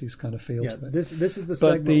 1930s 40s kind of feel to it. This is the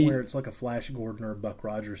segment where it's like a Flash Gordon or a Buck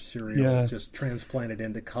Rogers serial just transplanted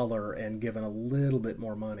into color and given a little bit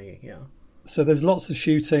more money. So there's lots of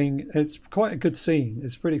shooting. It's quite a good scene.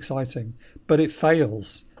 It's pretty exciting, but it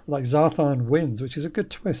fails. Like Zarthan wins, which is a good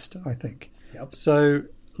twist, I think. Yep. So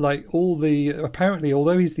like apparently,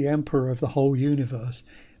 although he's the emperor of the whole universe,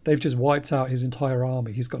 they've just wiped out his entire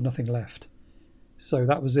army. He's got nothing left. So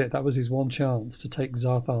that was it. That was his one chance to take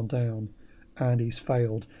Zarthan down, and he's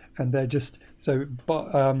failed. And they're just I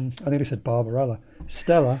nearly said Barbarella,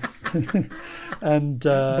 Stella, and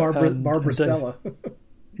Barbara Stella.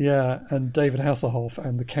 Yeah, and David Hasselhoff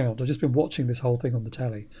and the Count. I've just been watching this whole thing on the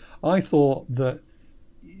telly. I thought that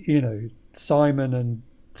Simon and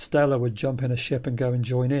Stella would jump in a ship and go and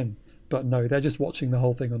join in, but no, they're just watching the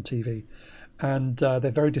whole thing on TV, and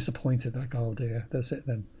they're very disappointed. They're like, oh dear, that's it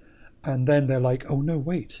then. And then they're like, oh no,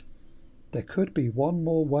 wait, there could be one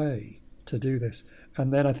more way to do this.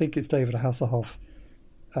 And then I think it's David Hasselhoff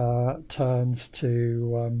turns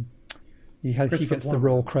to he gets the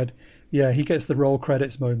roll credit. Yeah, he gets the roll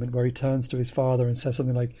credits moment where he turns to his father and says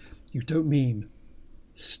something like, "You don't mean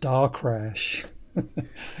Star Crash?"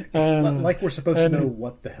 Like we're supposed to know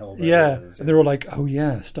what the hell that is. And they're all like, oh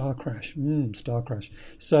yeah, Star Crash, Star Crash.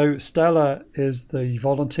 So Stella is the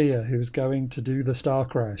volunteer who's going to do the Star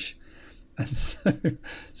Crash. And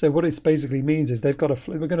so what it basically means is they've got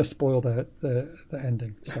we're going to spoil the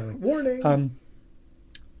ending. Sorry. Warning.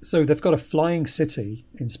 So they've got a flying city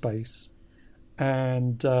in space,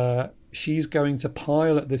 and she's going to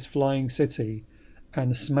pilot this flying city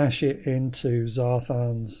and smash it into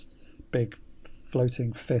Zarthan's big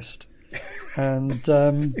floating fist. And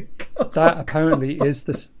that apparently is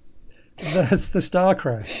that's the Star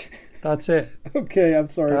Crash. That's it. Okay, I'm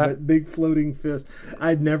sorry, but big floating fist.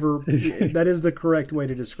 That is the correct way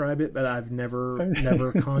to describe it, but I've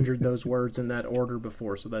never conjured those words in that order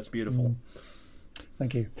before, so that's beautiful.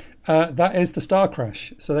 Thank you. That is the Star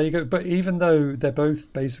Crash. So there you go. But even though they're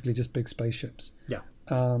both basically just big spaceships. Yeah.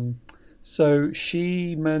 So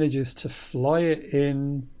she manages to fly it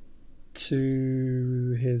in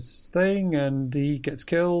to his thing, and he gets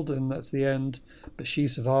killed, and that's the end. But she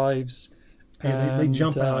survives. Yeah, they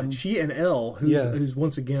jump out. She and Elle, who's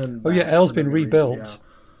once again. Elle's been rebuilt.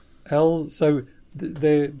 Elle. So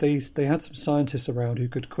they had some scientists around who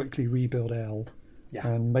could quickly rebuild Elle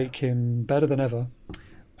and make him better than ever.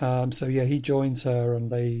 So he joins her,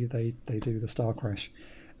 and they do the Star Crash,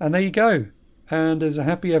 and there you go. And there's a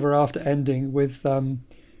happy ever after ending with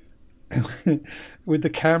with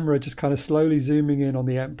the camera just kind of slowly zooming in on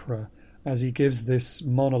the Emperor as he gives this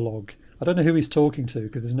monologue. I don't know who he's talking to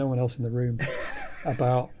because there's no one else in the room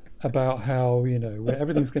about how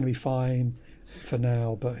everything's going to be fine for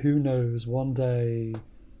now, but who knows, one day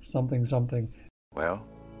something. Well,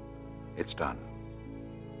 it's done.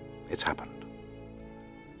 It's happened.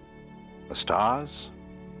 The stars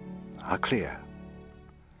are clear.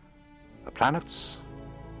 The planets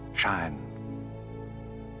shine.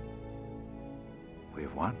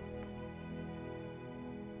 We've won.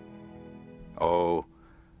 Oh,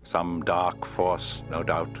 some dark force, no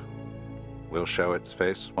doubt, will show its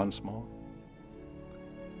face once more.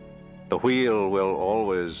 The wheel will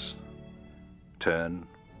always turn.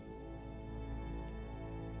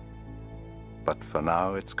 But for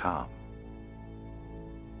now it's calm.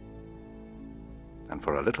 And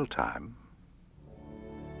for a little time,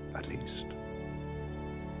 at least,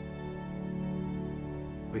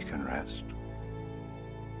 we can rest.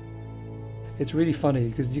 It's really funny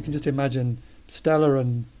because you can just imagine Stella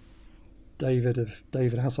and David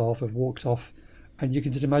Hasselhoff have walked off, and you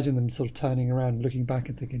can just imagine them sort of turning around, looking back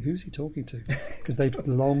and thinking, who's he talking to? Because they've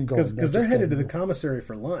long gone. Because they're headed to the commissary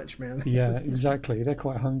for lunch, man. Yeah, exactly. They're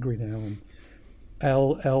quite hungry now, and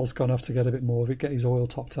L's gone off to get a bit more of it, get his oil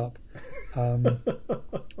topped up.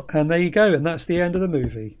 And there you go, and that's the end of the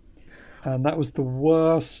movie. And that was the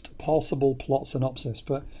worst possible plot synopsis.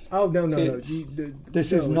 But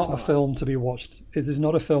this is not a film to be watched. It is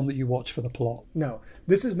not a film that you watch for the plot. No,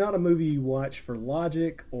 this is not a movie you watch for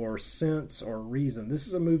logic or sense or reason. This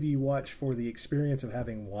is a movie you watch for the experience of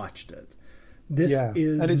having watched it. This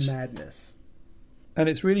is madness. And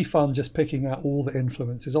it's really fun just picking out all the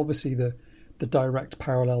influences. Obviously, the direct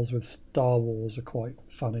parallels with Star Wars are quite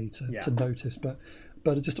funny to notice,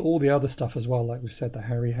 but just all the other stuff as well, like we've said, the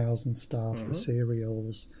Harryhausen stuff, the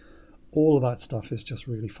serials, all of that stuff is just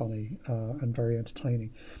really funny and very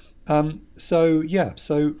entertaining. So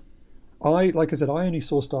like I said, I only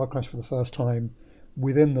saw Star Crash for the first time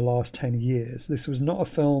within the last 10 years. This was not a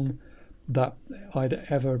film that I'd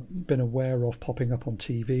ever been aware of popping up on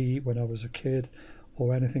TV when I was a kid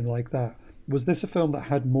or anything like that. Was this a film that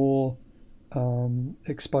had more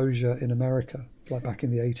exposure in America, like back in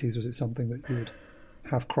the 80s? Was it something that you would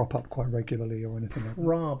have crop up quite regularly or anything like that?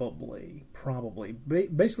 Probably.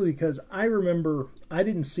 Basically because I remember I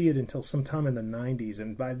didn't see it until sometime in the 90s,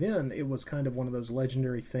 and by then it was kind of one of those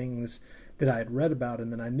legendary things that I had read about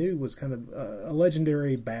and then I knew was kind of a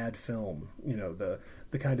legendary bad film, the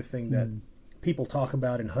kind of thing that people talk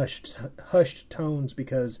about in hushed tones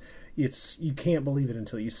because you can't believe it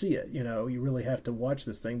until you see it. You really have to watch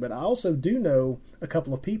this thing. But I also do know a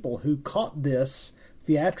couple of people who caught this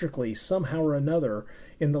theatrically somehow or another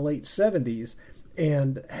in the late 70s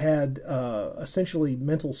and had essentially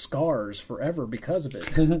mental scars forever because of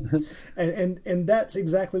it. and that's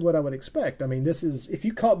exactly what I would expect. I mean, this is, if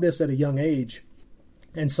you caught this at a young age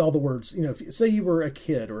and saw the words, say you were a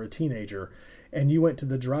kid or a teenager and you went to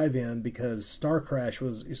the drive-in because Star Crash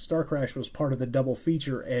was part of the double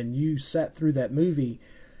feature and you sat through that movie,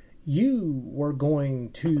 you weren't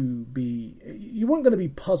going to be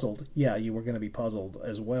puzzled. Yeah, you were going to be puzzled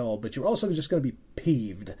as well, but you were also just going to be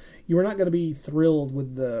peeved. You were not going to be thrilled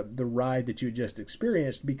with the ride that you had just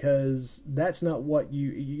experienced because that's not what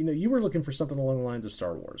you were looking for something along the lines of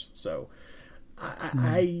Star Wars. So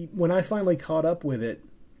I when I finally caught up with it,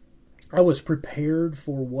 I was prepared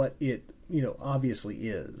for what it obviously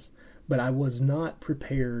is, but I was not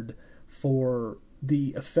prepared for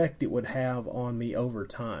the effect it would have on me over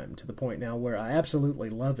time, to the point now where I absolutely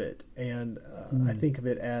love it, and I think of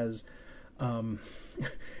it as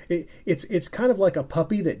it's kind of like a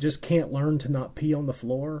puppy that just can't learn to not pee on the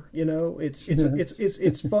floor.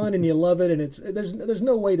 It's fun and you love it, and there's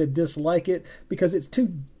no way to dislike it because it's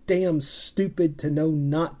too damn stupid to know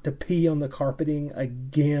not to pee on the carpeting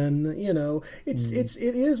again. It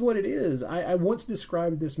is what it is. I once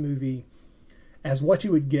described this movie as what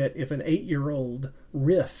you would get if an 8-year-old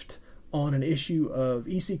riffed on an issue of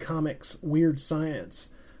EC Comics Weird Science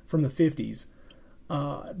from the 50s.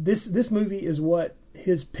 This movie is what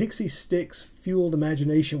his Pixie Sticks fueled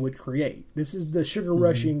imagination would create. This is the sugar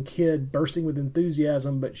rushing kid bursting with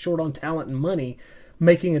enthusiasm but short on talent and money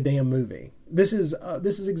making a damn movie. This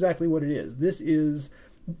is exactly what it is. This is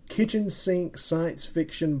kitchen sink science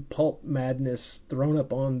fiction pulp madness thrown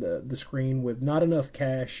up on the screen with not enough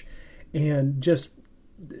cash. And just,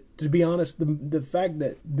 to be honest, the fact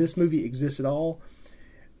that this movie exists at all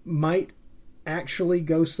might actually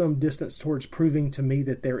go some distance towards proving to me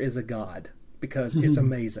that there is a God, because it's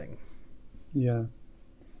amazing. Yeah,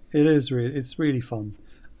 it is really, it's really fun.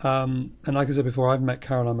 And like I said before, I've met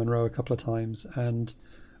Caroline Munro a couple of times, and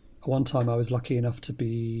one time I was lucky enough to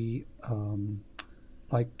be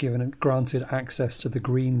granted access to the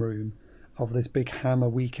green room of this big Hammer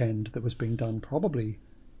weekend that was being done probably,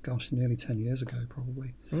 nearly 10 years ago,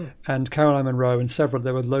 probably. And Caroline Munro and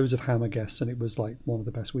there were loads of Hammer guests, and it was like one of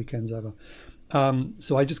the best weekends ever.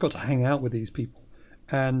 So I just got to hang out with these people.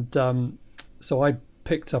 And so I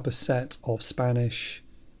picked up a set of Spanish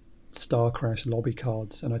Star Crash lobby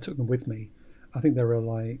cards, and I took them with me. I think there were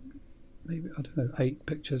maybe, 8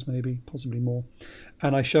 pictures, maybe, possibly more.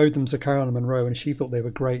 And I showed them to Caroline Munro, and she thought they were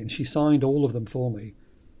great, and she signed all of them for me,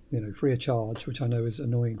 free of charge, which I know is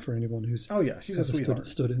annoying for anyone who's she's a sweetheart.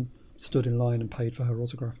 stood in line and paid for her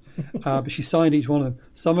autograph. But she signed each one of them.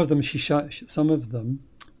 Some of them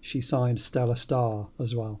she signed Stella Star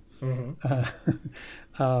as well,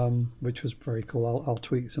 which was very cool. I'll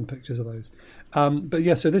tweet some pictures of those. But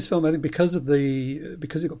yeah, so this film, I think, because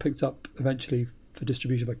it got picked up eventually for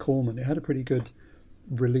distribution by Corman, it had a pretty good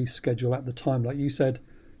release schedule at the time. Like you said,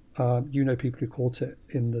 you know people who caught it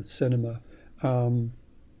in the cinema. And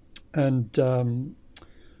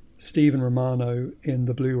Stephen Romano in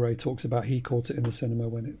the Blu-ray talks about he caught it in the cinema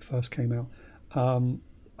when it first came out.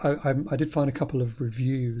 I did find a couple of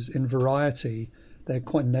reviews in Variety. They're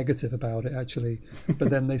quite negative about it, actually. But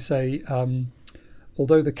then they say,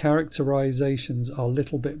 although the characterizations are a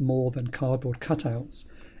little bit more than cardboard cutouts,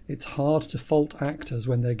 it's hard to fault actors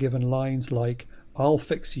when they're given lines like, "I'll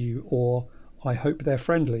fix you," or "I hope they're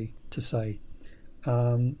friendly," to say.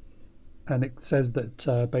 And it says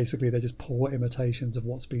that basically they're just poor imitations of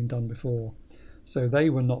what's been done before. So they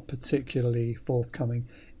were not particularly forthcoming.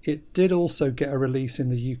 It did also get a release in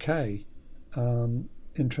the UK,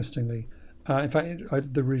 interestingly. In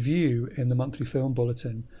fact, the review in the Monthly Film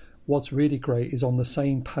Bulletin, what's really great is on the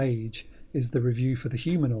same page is the review for The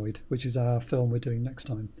Humanoid, which is our film we're doing next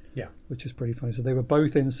time. Yeah. Which is pretty funny. So they were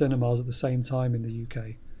both in cinemas at the same time in the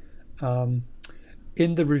UK.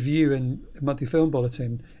 In the review in Monthly Film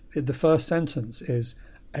Bulletin, the first sentence is,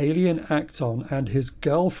 "Alien Acton and his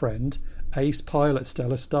girlfriend, ace pilot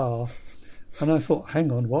Stella Star." And I thought,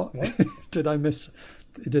 hang on, what? Did I miss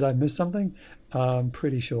something?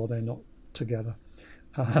 Pretty sure they're not together.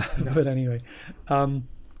 But anyway,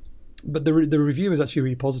 but the review is actually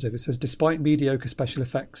really positive. It says, despite mediocre special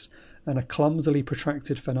effects and a clumsily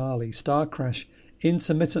protracted finale, Star Crash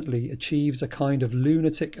intermittently achieves a kind of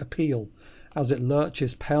lunatic appeal as it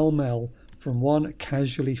lurches pell-mell from one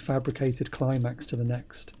casually fabricated climax to the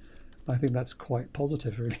next. I think that's quite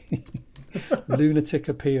positive, really. Lunatic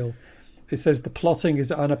appeal. It says the plotting is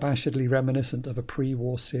unabashedly reminiscent of a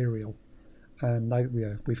pre-war serial. And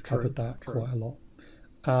we've covered that quite a lot.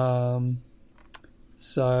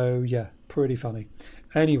 So, yeah, pretty funny.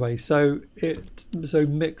 Anyway, so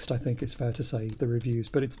mixed, I think it's fair to say, the reviews.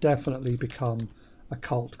 But it's definitely become a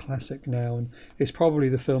cult classic now. And it's probably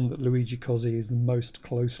the film that Luigi Cozzi is the most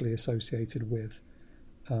closely associated with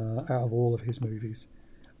out of all of his movies.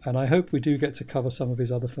 And I hope we do get to cover some of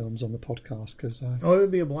his other films on the podcast, because it would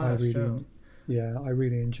be a blast. I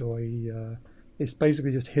really enjoy. It's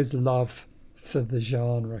basically just his love for the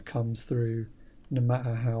genre comes through, no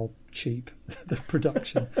matter how cheap the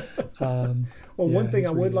production. One thing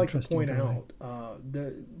I would like to point out: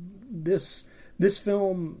 this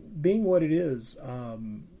film, being what it is,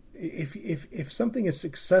 if something is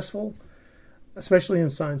successful, especially in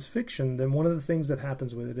science fiction, then one of the things that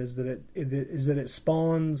happens with it is that it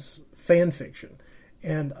spawns fan fiction.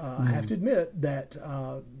 And I have to admit that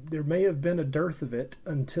there may have been a dearth of it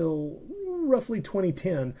until roughly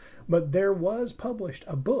 2010, but there was published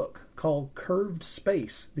a book called Curved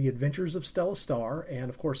Space, The Adventures of Stella Star, and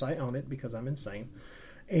of course I own it because I'm insane.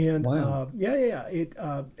 And wow.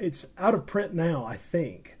 It's out of print now, I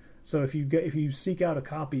think. So if you seek out a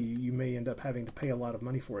copy, you may end up having to pay a lot of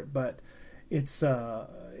money for it. But it's a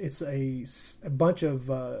bunch of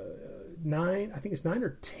 9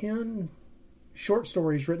 or 10 short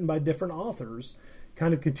stories written by different authors,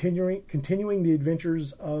 kind of continuing the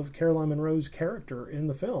adventures of Caroline Munro's character in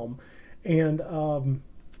the film. And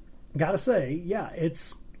gotta say,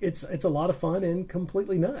 it's a lot of fun and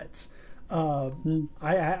completely nuts. I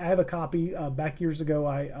have a copy. Back years ago,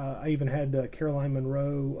 I even had Caroline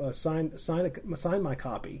Munro sign my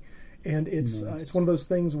copy, and it's one of those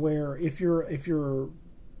things where if you're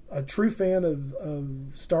a true fan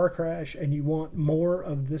of Star Crash and you want more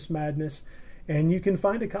of this madness, and you can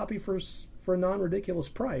find a copy for a non-ridiculous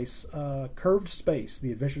price, Curved Space,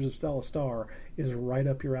 The Adventures of Stella Star, is right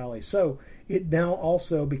up your alley. So it now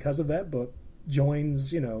also, because of that book,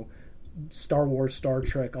 joins, Star Wars, Star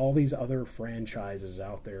Trek, all these other franchises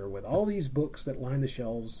out there with all these books that line the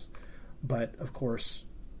shelves. But, of course,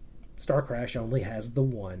 Star Crash only has the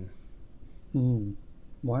one.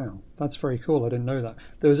 Wow, that's very cool. I didn't know that.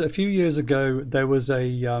 There was a few years ago, there was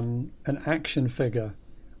an action figure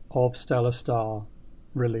of Stella Star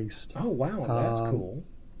released. Oh, wow, that's cool.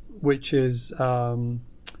 Which is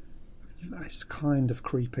it's kind of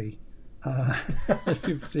creepy. If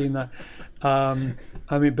you've seen that.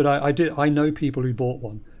 But I know people who bought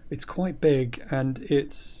one. It's quite big, and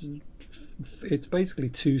it's basically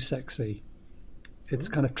too sexy. It's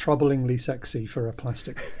kind of troublingly sexy for a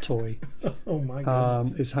plastic toy. Oh my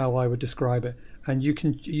goodness. Is how I would describe it. And you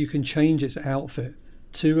can change its outfit.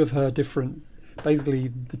 Two of her different, basically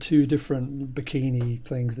the two different bikini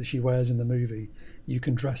things that she wears in the movie, you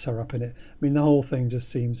can dress her up in it. I mean, the whole thing just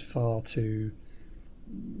seems far too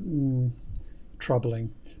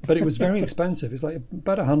troubling. But it was very expensive. It's like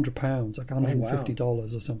about £100, like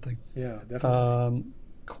 $150 or something. Yeah, definitely.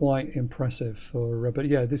 Quite impressive for. But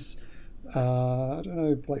yeah, this I don't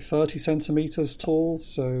know, like 30 centimeters tall.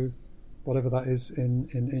 So whatever that is in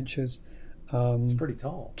inches. It's pretty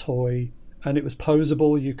tall. Toy, and it was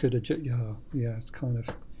posable. You could adjust. Yeah, it's kind of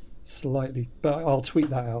slightly, but I'll tweet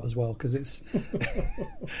that out as well because it's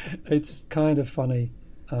it's kind of funny.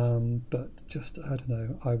 But just, I don't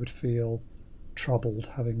know, I would feel troubled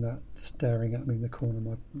having that staring at me in the corner of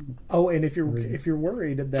my and if you're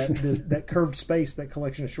worried that that curved space, that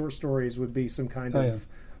collection of short stories would be some kind of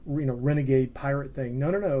renegade pirate thing.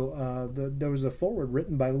 No. There was a foreword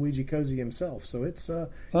written by Luigi Cozzi himself, so it's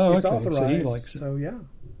authorized. So he likes it. So yeah,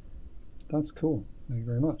 that's cool. Thank you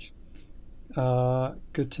very much.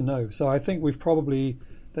 Good to know. So I think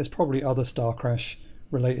there's probably other Star Crash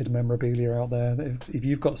related memorabilia out there. If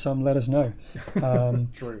you've got some, let us know.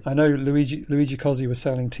 True. I know Luigi Cozzi was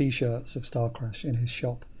selling T-shirts of Star Crash in his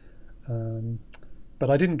shop, but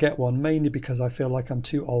I didn't get one, mainly because I feel like I'm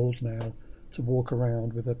too old now to walk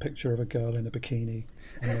around with a picture of a girl in a bikini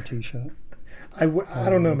on my T-shirt. I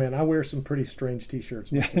don't know, man. I wear some pretty strange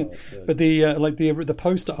T-shirts myself. But the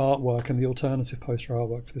poster artwork and the alternative poster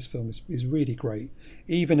artwork for this film is really great,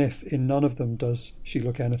 even if in none of them does she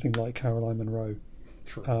look anything like Caroline Munro.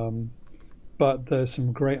 True. But there's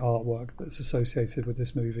some great artwork that's associated with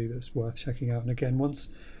this movie that's worth checking out. And again,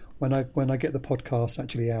 when I get the podcast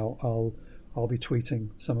actually out, I'll be tweeting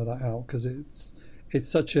some of that out because it's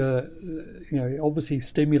such a, it obviously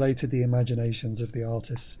stimulated the imaginations of the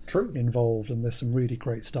artists involved, and there's some really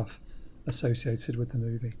great stuff associated with the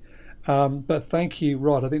movie. But thank you,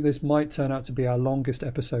 Rod. I think this might turn out to be our longest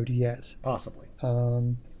episode yet. Possibly.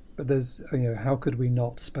 But there's, how could we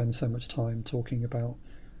not spend so much time talking about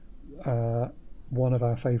one of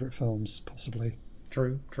our favourite films, possibly?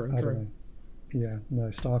 True. Yeah,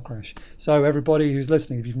 no, Star Crash. So everybody who's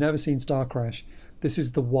listening, if you've never seen Star Crash, this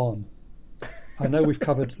is the one. I know we've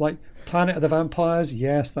covered like Planet of the Vampires.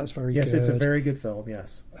 Yes, that's very good. Yes, it's a very good film.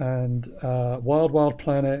 Yes. And Wild Wild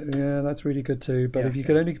Planet. Yeah, that's really good too. But if you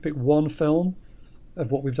could only pick one film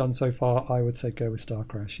of what we've done so far, I would say go with Star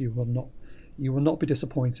Crash. You will not be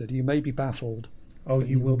disappointed. You may be baffled. Oh,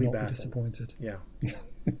 you will be baffled. Disappointed. Yeah.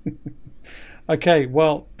 Okay.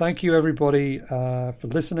 Well, thank you everybody for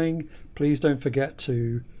listening. Please don't forget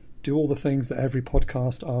to do all the things that every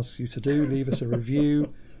podcast asks you to do. Leave us a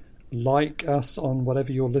review. Like us on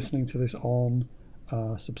whatever you're listening to this on.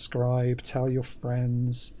 Subscribe. Tell your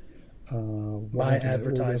friends. Buy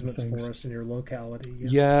advertisements for us in your locality.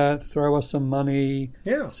 Yeah, throw us some money.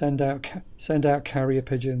 Yeah. Send out carrier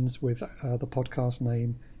pigeons with the podcast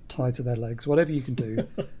name tied to their legs. Whatever you can do.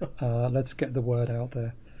 Let's get the word out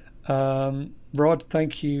there. Rod,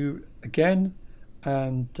 thank you again,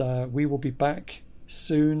 and we will be back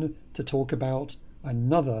soon to talk about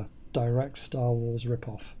another direct Star Wars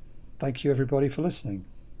ripoff. Thank you everybody for listening.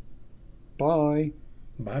 Bye.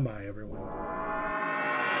 Bye everyone.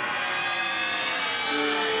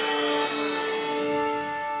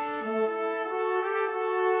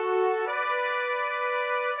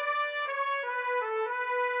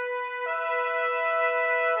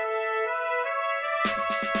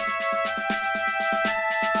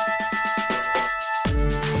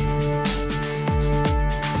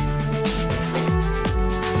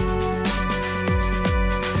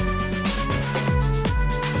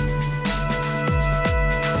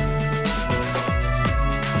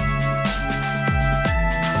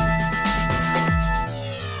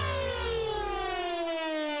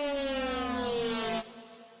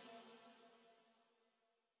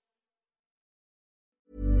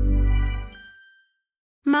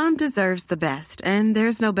 Mom deserves the best, and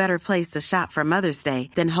there's no better place to shop for Mother's Day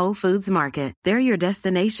than Whole Foods Market. They're your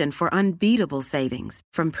destination for unbeatable savings,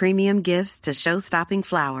 from premium gifts to show-stopping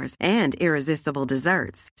flowers and irresistible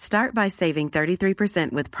desserts. Start by saving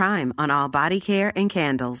 33% with Prime on all body care and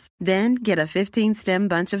candles. Then get a 15-stem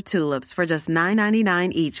bunch of tulips for just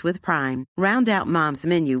 $9.99 each with Prime. Round out Mom's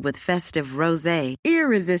menu with festive rosé,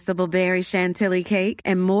 irresistible berry chantilly cake,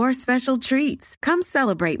 and more special treats. Come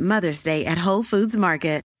celebrate Mother's Day at Whole Foods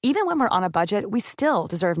Market. Even when we're on a budget, we still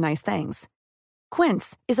deserve nice things.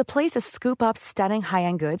 Quince is a place to scoop up stunning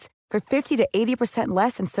high-end goods for 50 to 80%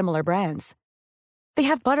 less than similar brands. They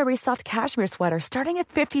have buttery soft cashmere sweaters starting at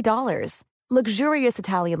 $50, luxurious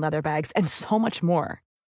Italian leather bags, and so much more.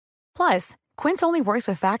 Plus, Quince only works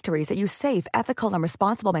with factories that use safe, ethical, and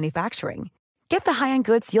responsible manufacturing. Get the high-end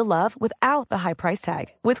goods you'll love without the high price tag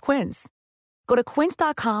with Quince. Go to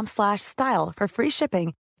quince.com/style for free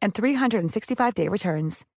shipping and 365-day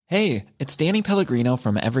returns. Hey, it's Danny Pellegrino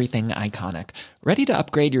from Everything Iconic. Ready to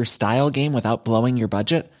upgrade your style game without blowing your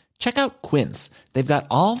budget? Check out Quince. They've got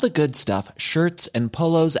all the good stuff, shirts and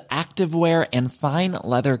polos, activewear, and fine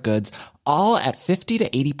leather goods, all at 50 to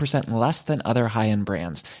 80% less than other high-end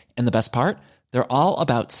brands. And the best part? They're all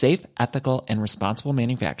about safe, ethical, and responsible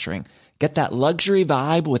manufacturing. Get that luxury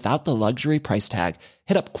vibe without the luxury price tag.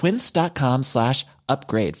 Hit up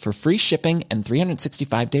quince.com/upgrade for free shipping and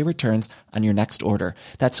 365-day returns on your next order.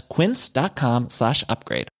 That's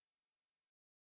quince.com/upgrade.